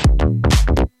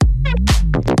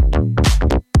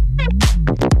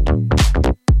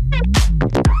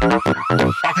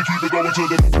 I can keep it going till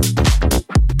the